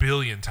a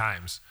billion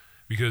times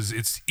because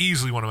it's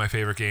easily one of my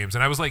favorite games.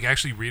 And I was like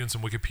actually reading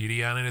some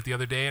Wikipedia on it the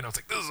other day, and I was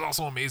like, this is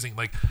also amazing.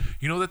 Like,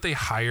 you know that they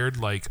hired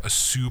like a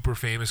super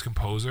famous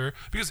composer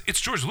because it's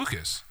George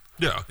Lucas.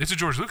 Yeah, it's a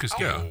George Lucas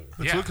game.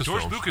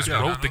 George Lucas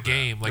wrote the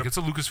game. Like, it's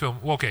a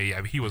Lucasfilm. Well, okay,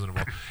 yeah, he wasn't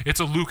involved.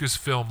 It's a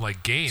Lucasfilm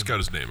like game. He's got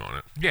his name on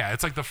it. Yeah,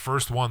 it's like the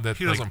first one that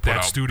he doesn't like put that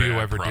out studio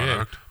bad ever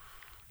product. did.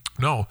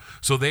 No,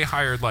 so they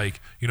hired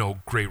like,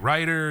 great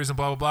writers and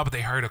blah blah blah, but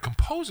they hired a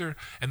composer,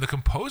 and the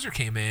composer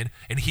came in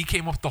and he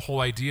came up with the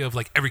whole idea of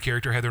like every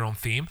character had their own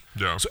theme.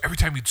 Yeah. So every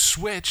time you'd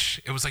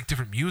switch, it was like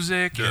different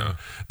music. Yeah.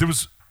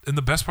 And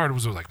the best part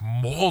was there was like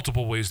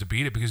multiple ways to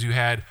beat it because you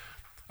had.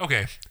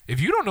 Okay,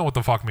 if you don't know what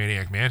the fuck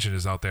Maniac Mansion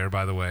is out there,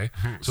 by the way,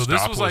 so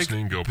this was like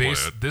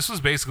this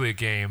was basically a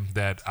game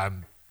that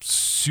I'm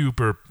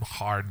super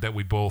hard that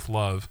we both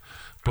love,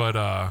 but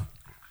I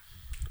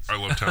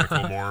love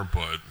Tentacle more,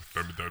 but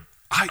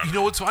you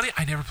know what's funny?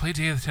 I never played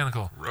Day of the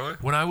Tentacle. Really?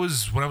 When I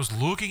was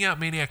looking at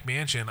Maniac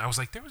Mansion, I was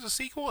like, there was a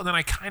sequel, and then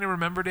I kind of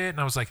remembered it,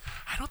 and I was like,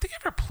 I don't think I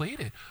ever played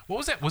it. What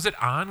was that? Was it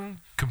on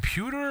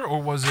computer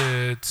or was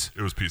it?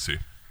 It was PC.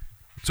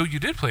 So you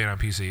did play it on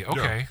PC?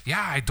 Okay. Yeah,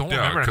 I don't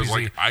remember it on PC.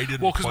 Like, I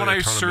didn't because when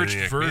I searched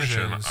versions,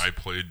 versions, I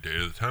played Day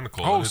of the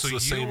Tentacle. Oh, it's so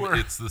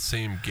it's the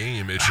same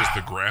game. It's just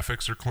the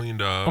graphics are cleaned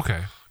up.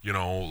 Okay. You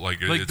know, like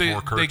it's they,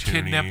 more cartoony. They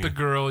kidnap the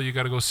girl. You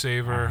got to go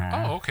save her.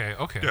 Oh, okay.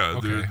 Yeah,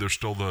 okay. There's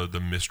still the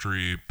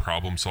mystery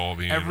problem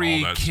solving. Every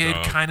and all that kid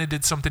stuff. kind of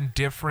did something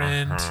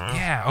different.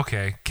 Yeah,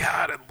 okay.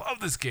 God, I love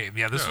this game.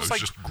 Yeah, this was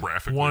like just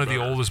graphically one of better.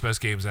 the oldest,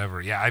 best games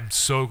ever. Yeah, I'm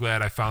so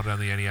glad I found it on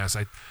the NES. I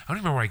don't even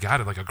remember where I got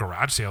it, like a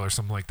garage sale or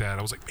something like that.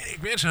 I was like,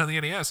 Maniac Mansion on the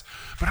NES.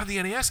 But on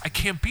the NES, I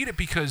can't beat it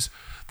because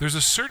there's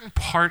a certain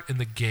part in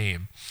the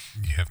game.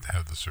 You have to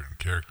have the certain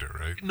character,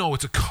 right? No,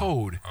 it's a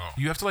code. Oh.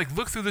 You have to like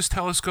look through this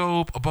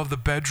telescope above the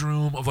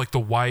bedroom of like the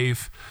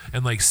wife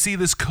and like see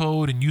this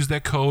code and use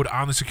that code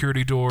on the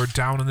security door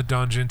down in the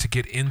dungeon to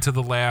get into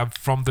the lab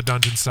from the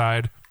dungeon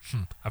side.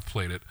 I've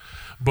played it.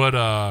 But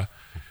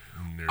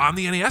on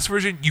the NES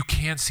version, you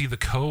can't see the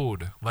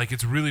code. Like,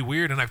 it's really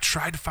weird, and I've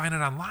tried to find it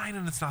online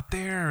and it's not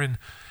there, and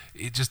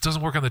it just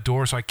doesn't work on the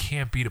door, so I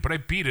can't beat it. But I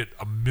beat it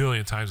a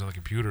million times on the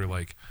computer,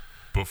 like.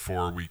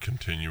 Before we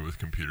continue with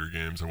computer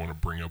games, I want to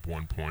bring up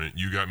one point.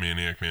 You got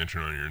Maniac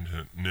Mansion on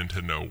your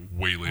Nintendo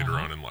way later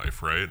on in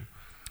life, right?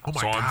 Oh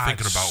my God, I'm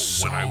thinking about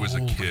so when I was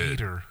a kid.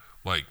 later.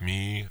 Like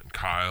me and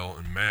Kyle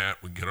and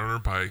Matt would get on our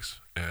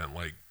bikes and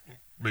like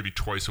maybe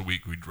twice a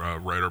week we'd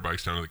ride our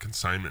bikes down to the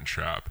consignment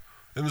shop.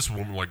 And this is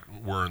when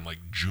we're in like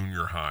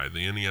junior high.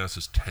 The NES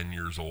is 10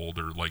 years old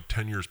or like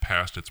 10 years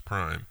past its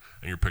prime,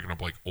 and you're picking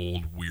up like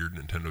old weird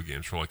Nintendo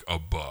games for like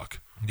 $1.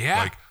 Yeah.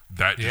 Like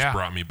that just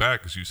brought me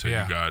back because you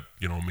said you got,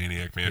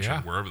 Maniac Mansion,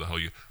 wherever the hell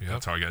you.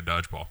 That's how I got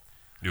Dodgeball.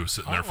 It was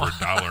sitting there for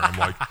 $1. I'm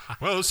like,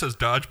 well, this says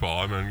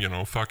Dodgeball. I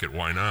mean, fuck it,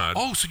 why not?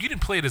 Oh, so you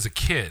didn't play it as a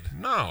kid?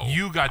 No.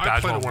 You got I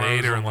played it Dodgeball when I was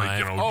later in, in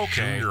like, life.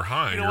 junior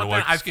high. You know and you're what,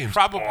 like, then this game's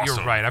awesome. awesome.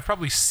 You're right. I've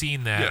probably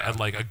seen that Yeah. at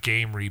like a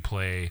game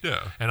replay.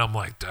 Yeah. And I'm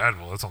like,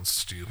 Dodgeball, that sounds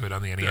stupid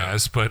on the NES, Yeah.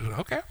 but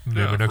okay. Maybe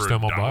Yeah, next for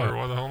time I'll buy $1, it.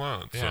 why the hell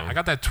not? Yeah, So, I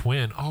got that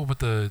twin. Oh, but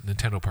the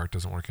Nintendo part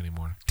doesn't work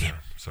anymore. Damn.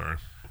 Sorry.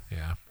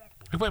 Yeah.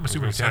 I play my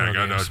Super I Nintendo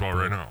got games, Dodgeball but-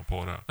 right now. I'll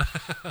pull it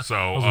out.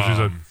 So, That's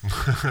what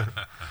she said.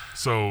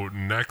 so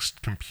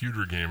next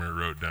computer game I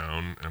wrote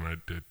down,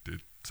 and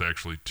it's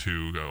actually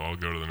two. I'll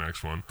go to the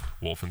next one.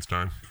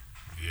 Wolfenstein.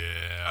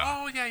 Yeah.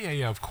 Oh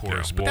yeah, of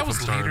course. Yeah, but that was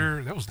Wolfenstein.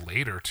 later. That was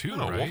later too,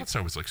 No, right?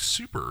 Wolfenstein was like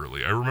super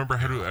early. I remember I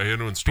had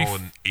to install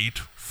 8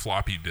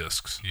 floppy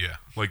disks. Yeah.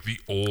 Like the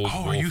old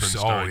Oh, are you?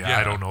 Wolfenstein. Oh yeah,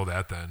 I don't know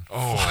that then.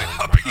 Oh my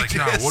Like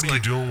god, this, what are you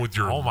like- doing with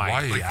your Oh my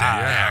life? god!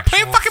 Yeah. Play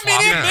fucking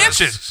Maniac floppy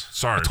Mansion. disks.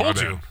 Sorry, I told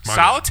my you. bad. My bad.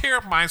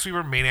 Solitaire,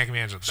 Minesweeper, Maniac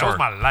Mansion. That was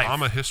my life.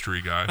 I'm a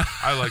history guy.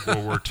 I like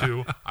World War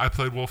II. I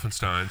played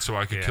Wolfenstein so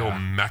I could kill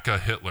Mecha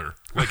Hitler.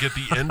 Like at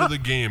the end of the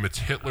game, it's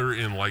Hitler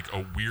in like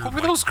a weird What were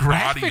like, those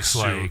graphics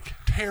bodysuit. like?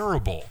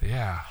 Terrible.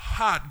 Yeah.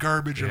 Hot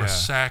garbage in Yeah. a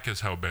sack is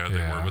how bad they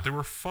Yeah. were, but they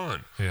were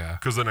fun. Yeah.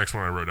 Because the next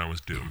one I wrote down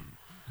was Doom.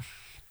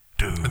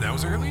 And that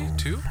was early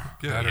too.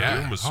 Yeah,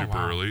 That Doom was super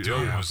wow. early.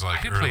 Doom Yeah. was like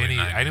I didn't play early any.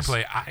 90s. I didn't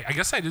play. I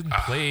guess I didn't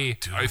play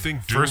I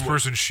think Doom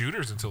first-person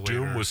shooters until later.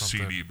 Doom or was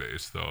something. CD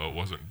based though. It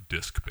wasn't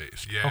disc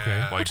based. Yeah.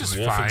 Okay. Like Which is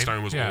Wolfenstein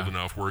fine. was Yeah. old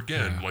enough where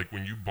again, Yeah. like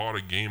when you bought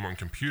a game on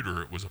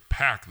computer, it was a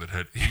pack that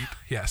had 8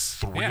 Yes.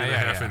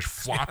 3.5 inch Yeah.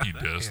 floppy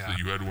disks Yeah. that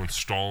you had to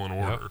install in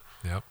order.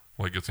 Yep.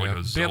 Like it's like Yep.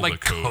 a They Zelda had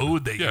like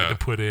code that you had to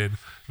put in.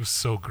 It was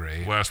so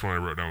great. Last one I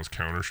wrote down was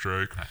Counter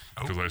Strike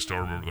because I still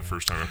remember the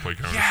first time I played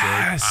Counter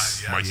Yes.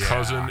 Strike. My Yeah.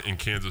 cousin in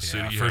Kansas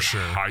Yeah, City for had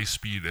sure. high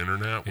speed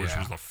internet, which Yeah.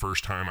 was the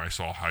first time I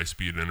saw high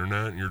speed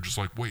internet. And you're just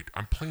like, wait,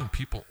 I'm playing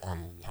people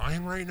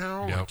online right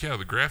now. Yep. Like, yeah,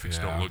 the graphics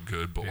Yeah. don't look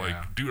good, but Yeah.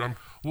 like, dude, I'm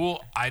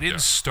Well, I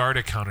didn't start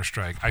at Counter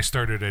Strike. I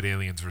started at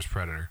Aliens vs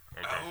Predator.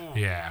 Oh,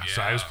 Yeah.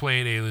 So I was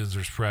playing Aliens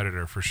vs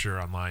Predator for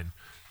sure online,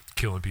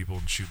 killing people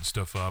and shooting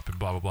stuff up and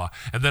blah blah blah.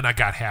 And then I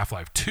got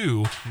Half-Life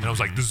 2, and I was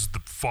like, this is the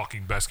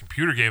fucking best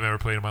computer game I ever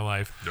played in my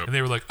life. Yep. And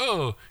they were like,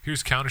 oh,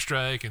 here's Counter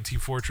Strike and Team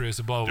Fortress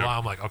and blah blah Yep. blah.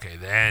 I'm like, okay,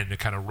 then it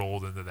kind of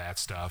rolled into that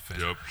stuff and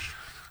Yep.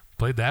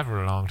 played that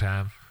for a long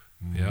time.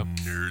 Yep.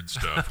 Nerd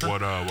stuff.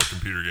 What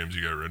computer games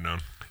you got written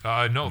down?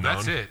 No,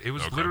 that's None? it. It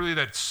was Okay. literally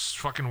that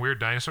fucking weird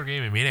dinosaur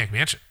game in Maniac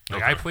Mansion.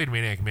 Like I Okay. played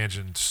Maniac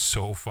Mansion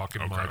so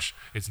fucking Okay. much,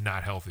 it's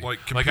not healthy. Like,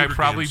 I computer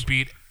probably games-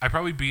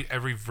 beat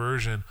every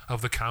version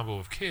of the combo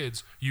of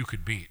kids you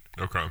could beat.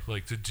 Okay.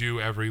 Like to do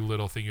every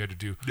little thing you had to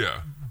do.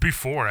 Yeah.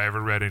 Before I ever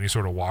read any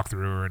sort of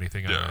walkthrough or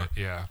anything on Yeah. it.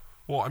 Yeah.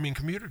 Well, I mean,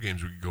 computer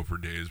games we could go for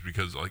days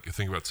because, like,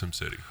 think about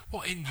SimCity.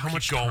 Well, and How keep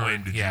much going?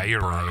 time did yeah, you you're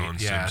burn right. on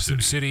Yeah, SimCity?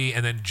 SimCity,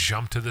 and then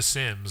jump to The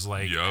Sims.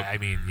 Like, Yep. I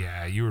mean,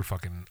 yeah, you were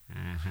fucking.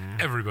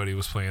 Everybody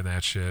was playing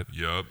that shit.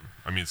 Yep.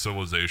 I mean,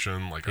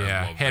 Civilization. Like,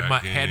 Yeah, I love had that my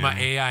game. had my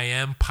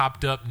AIM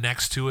popped up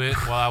next to it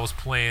while I was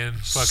playing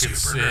fucking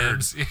Super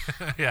Sims.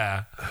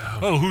 Yeah.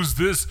 Oh, who's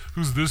this?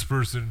 Who's this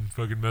person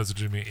fucking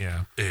messaging me?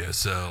 Yeah.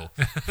 ASL.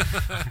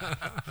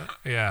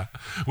 Yeah.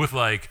 With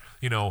like,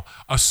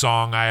 a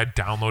song I had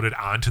downloaded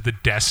onto the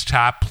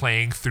desktop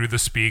playing through the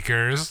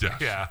speakers. Yes.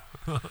 Yeah.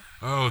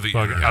 Oh, the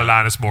Fucking internet.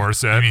 Alanis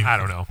Morissette. I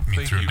don't know. Me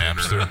Thank through you,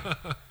 Napster.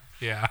 internet.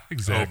 Yeah,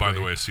 exactly. Oh, by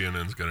the way,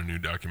 CNN's got a new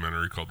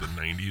documentary called The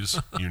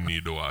 90s. You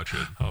need to watch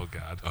it. Oh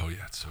God. Oh,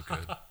 yeah, it's so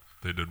good.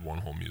 They did one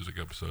whole music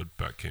episode.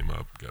 Beck came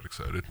up, got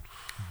excited.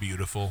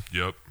 Beautiful.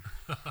 Yep.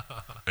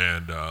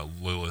 And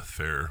Lilith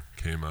Fair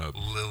came up.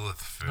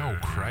 Lilith Fair. Oh,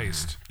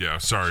 Christ. Yeah,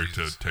 sorry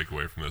to take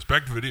away from this.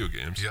 Back to video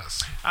games.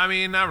 Yes. I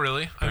mean, not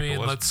really. Back to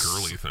less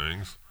girly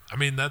things. I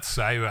mean,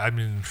 I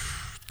mean,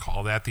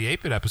 call that the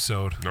 8-bit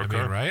episode. Okay.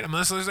 I mean, right?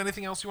 Unless there's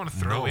anything else you want to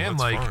throw in, that's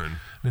like fine.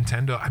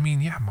 Nintendo. I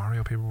mean, yeah,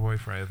 Mario, Paperboy,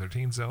 Friday the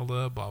 13th,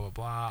 Zelda, blah blah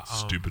blah.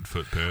 Stupid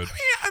footpad.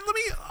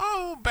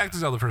 Back to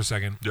Zelda for a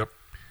second. Yep.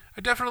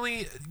 I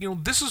definitely,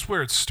 this is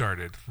where it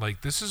started.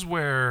 Like, this is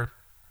where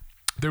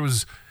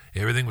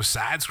everything was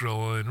side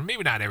scrolling,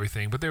 maybe not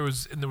everything, but there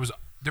was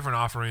different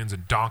offerings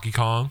in Donkey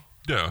Kong.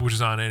 Yeah. Which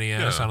is on NES.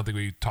 Yeah. I don't think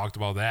we talked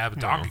about that, but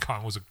Donkey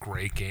Kong was a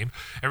great game.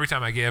 Every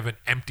time I have an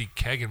empty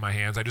keg in my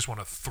hands, I just want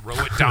to throw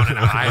it down an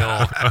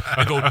aisle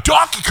and go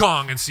Donkey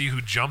Kong and see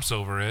who jumps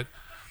over it.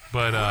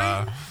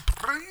 But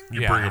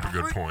you bring up a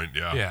good point.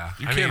 Yeah. Yeah.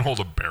 You can't hold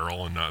a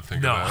barrel and not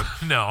think of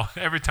that. No.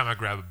 Every time I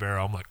grab a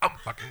barrel, I'm like, I'm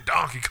fucking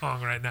Donkey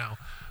Kong right now.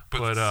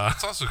 But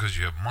it's also because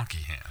you have monkey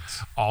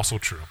hands. Also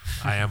true.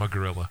 I am a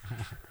gorilla.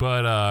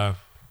 But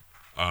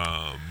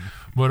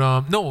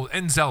no,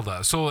 and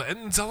Zelda.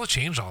 And Zelda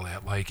changed all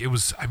that. Like it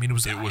was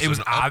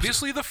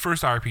obviously the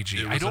first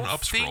RPG.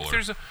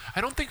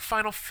 I don't think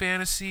Final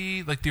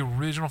Fantasy, like the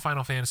original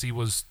Final Fantasy,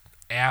 was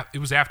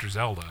after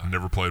Zelda.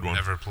 Never played one.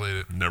 Never played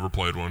it. Never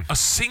played one. A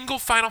single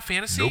Final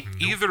Fantasy? Nope.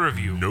 Either of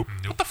you? Nope.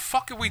 What the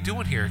fuck are we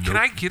doing here? Nope. Can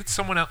I get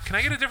someone else? Can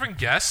I get a different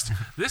guest?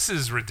 This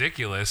is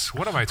ridiculous.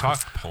 What am I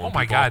talking? Pulling Oh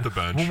my people off god! the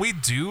bench.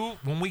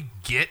 When we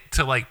get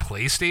to like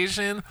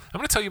PlayStation, I'm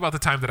gonna tell you about the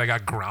time that I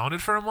got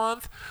grounded for a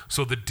month.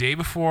 So the day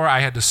before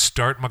I had to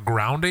start my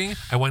grounding,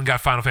 I went and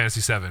got Final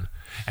Fantasy VII.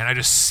 And I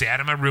just sat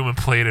in my room and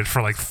played it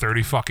for like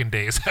 30 fucking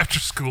days after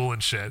school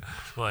and shit.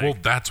 Like, Well,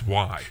 that's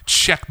why.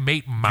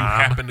 checkmate, mom. You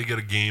happened to get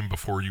a game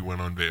before you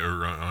went on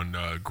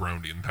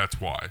grounding.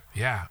 That's why.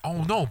 Yeah.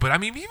 Oh no, but I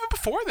mean, even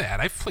before that,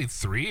 I've played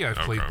 3. I've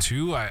played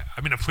 2. I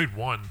played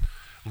 1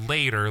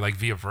 later, like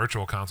via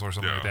Virtual Console or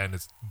something like that, and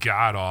it's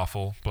god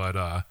awful. But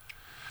I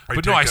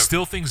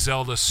still think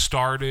Zelda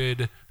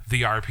started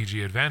the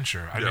RPG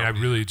adventure. I mean, I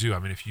really do. I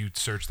mean, if you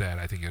search that,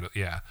 I think it.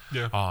 Yeah.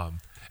 Yeah.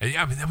 And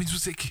yeah, I mean, that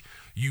was like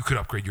you could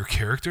upgrade your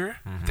character.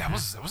 Mm-hmm. That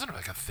wasn't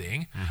like a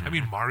thing. I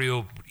mean, Mario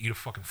would eat a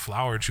fucking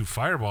flower and shoot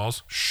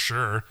fireballs.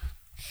 Sure.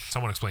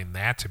 Someone explain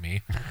that to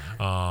me.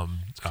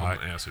 It's called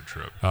an acid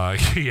trip.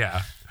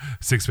 Yeah,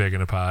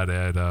 sixpackinapod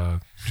at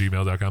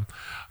gmail.com.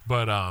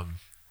 But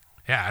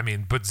yeah, I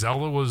mean, but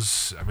Zelda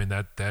was. I mean,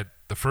 that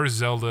the first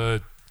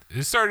Zelda,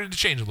 it started to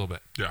change a little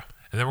bit. Yeah.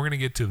 And then we're gonna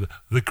get to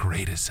the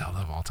greatest Zelda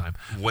of all time.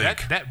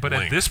 Link. But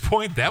at this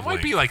point, that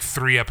might be like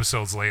 3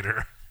 episodes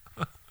later.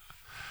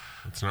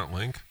 It's not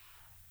Link.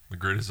 The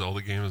greatest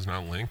Zelda game is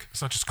not Link.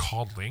 It's not just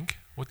called Link.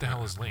 What the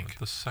hell is Link?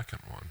 The second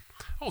one.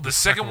 Oh, the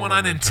second one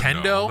on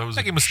Nintendo?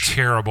 That game was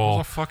terrible. It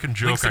was a fucking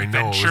joke. Link's I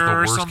know. It was the Adventure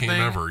or worst game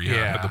ever. Yeah,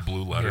 it had the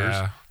blue letters.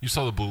 Yeah. You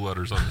saw the blue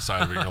letters on the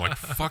side of it, and you're like,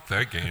 fuck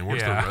that game.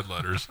 Where's the red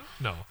letters?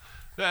 No.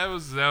 That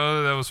was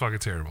fucking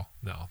terrible.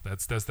 No,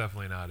 that's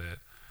definitely not it.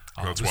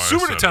 That's the why I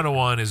Super said Nintendo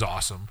one is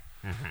awesome.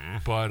 Mm-hmm.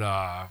 But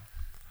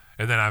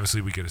and then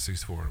obviously we get a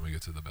 64 and we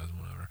get to the best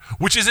one ever.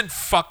 Which isn't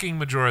fucking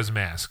Majora's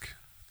Mask,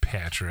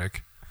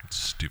 Patrick.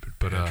 Stupid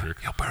But Patrick.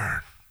 you'll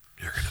burn.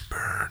 You're gonna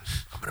burn.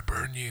 I'm gonna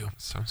burn you.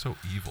 Sounds so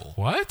evil.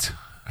 What?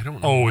 I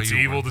don't know. Oh, why it's you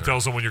evil went to there.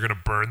 tell someone you're gonna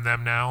burn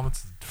them now?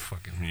 That's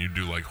fucking You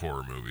do like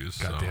horror movies.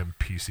 goddamn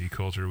PC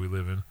culture we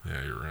live in. So.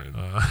 Yeah, you're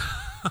right.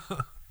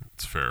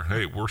 It's fair.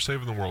 Hey, we're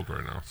saving the world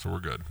right now, so we're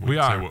good. We can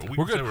are. Say what, We're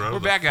can good. say whatever We're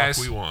the back, fuck guys.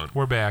 We want.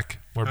 We're back.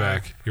 We're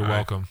back. You're All right.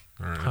 welcome.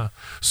 All right.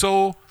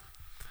 So,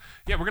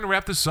 yeah, we're gonna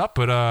wrap this up,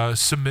 but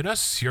submit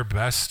us your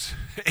best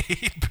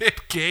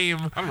 8-bit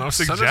game I don't know.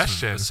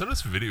 suggestions. Send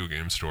us video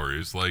game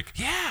stories. Like,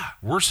 Yeah.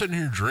 we're sitting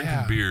here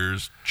drinking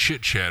beers,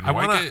 chit chatting.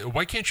 wanna-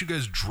 Why can't you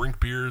guys drink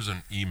beers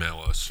and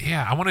email us?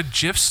 Yeah, I want a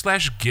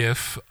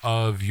GIF/GIF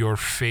of your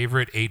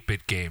favorite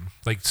 8-bit game.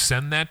 Like,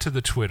 send that to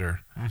the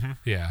Twitter. Mm-hmm.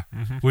 Yeah,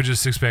 which is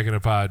Sixpack in a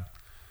Pod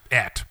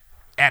at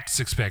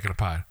Sixpack in a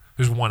Pod.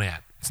 There's one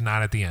at. It's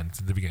not at the end. It's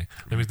at the beginning.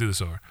 Let me do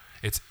this over.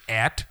 It's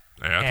at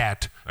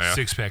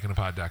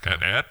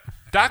sixpackinapod.com.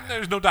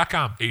 There's no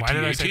 .com. Why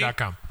did I say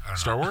 .com?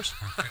 Star Wars?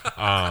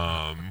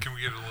 Can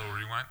we get a little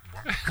rewind?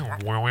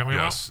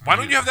 Yes. Why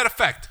don't you have that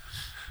effect?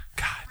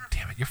 God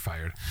damn it, you're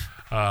fired.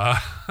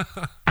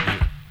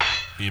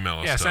 Email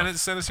us Yeah, stuff.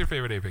 send us your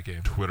favorite 8-bit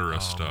game. Twitter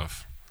us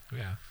stuff.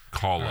 Yeah.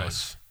 Call All right.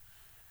 us.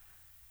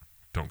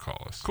 Don't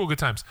call us. Cool, good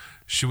times.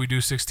 Should we do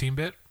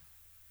 16-bit?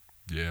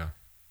 Yeah.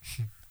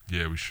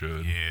 Yeah, we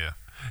should. Yeah.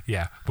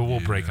 Yeah, but we'll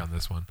break on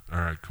this one. All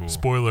right, cool.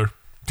 Spoiler.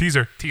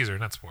 Teaser,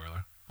 not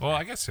spoiler. Well,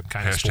 I guess I'm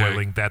kind of Hashtag-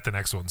 spoiling that the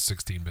next one's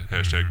 16-bit.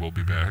 Hashtag we'll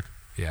be back.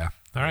 Yeah.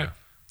 All right.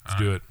 Let's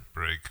do it.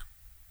 Break.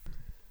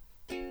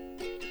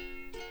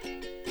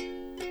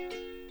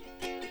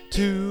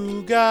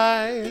 Two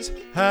guys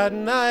had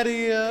an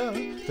idea.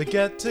 They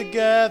get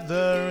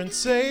together and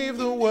save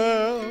the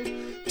world.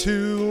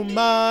 Two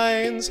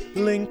minds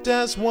linked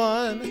as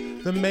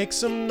one. They make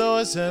some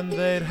noise and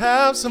they'd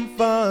have some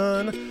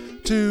fun.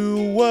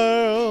 Two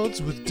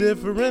worlds with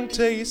different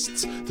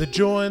tastes. They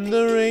join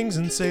the rings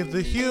and save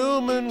the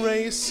human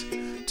race.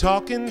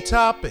 talking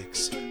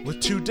topics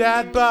with two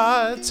dad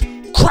bods.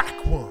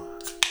 Crack one.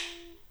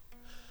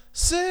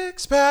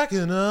 Six pack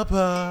and a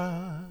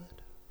pod.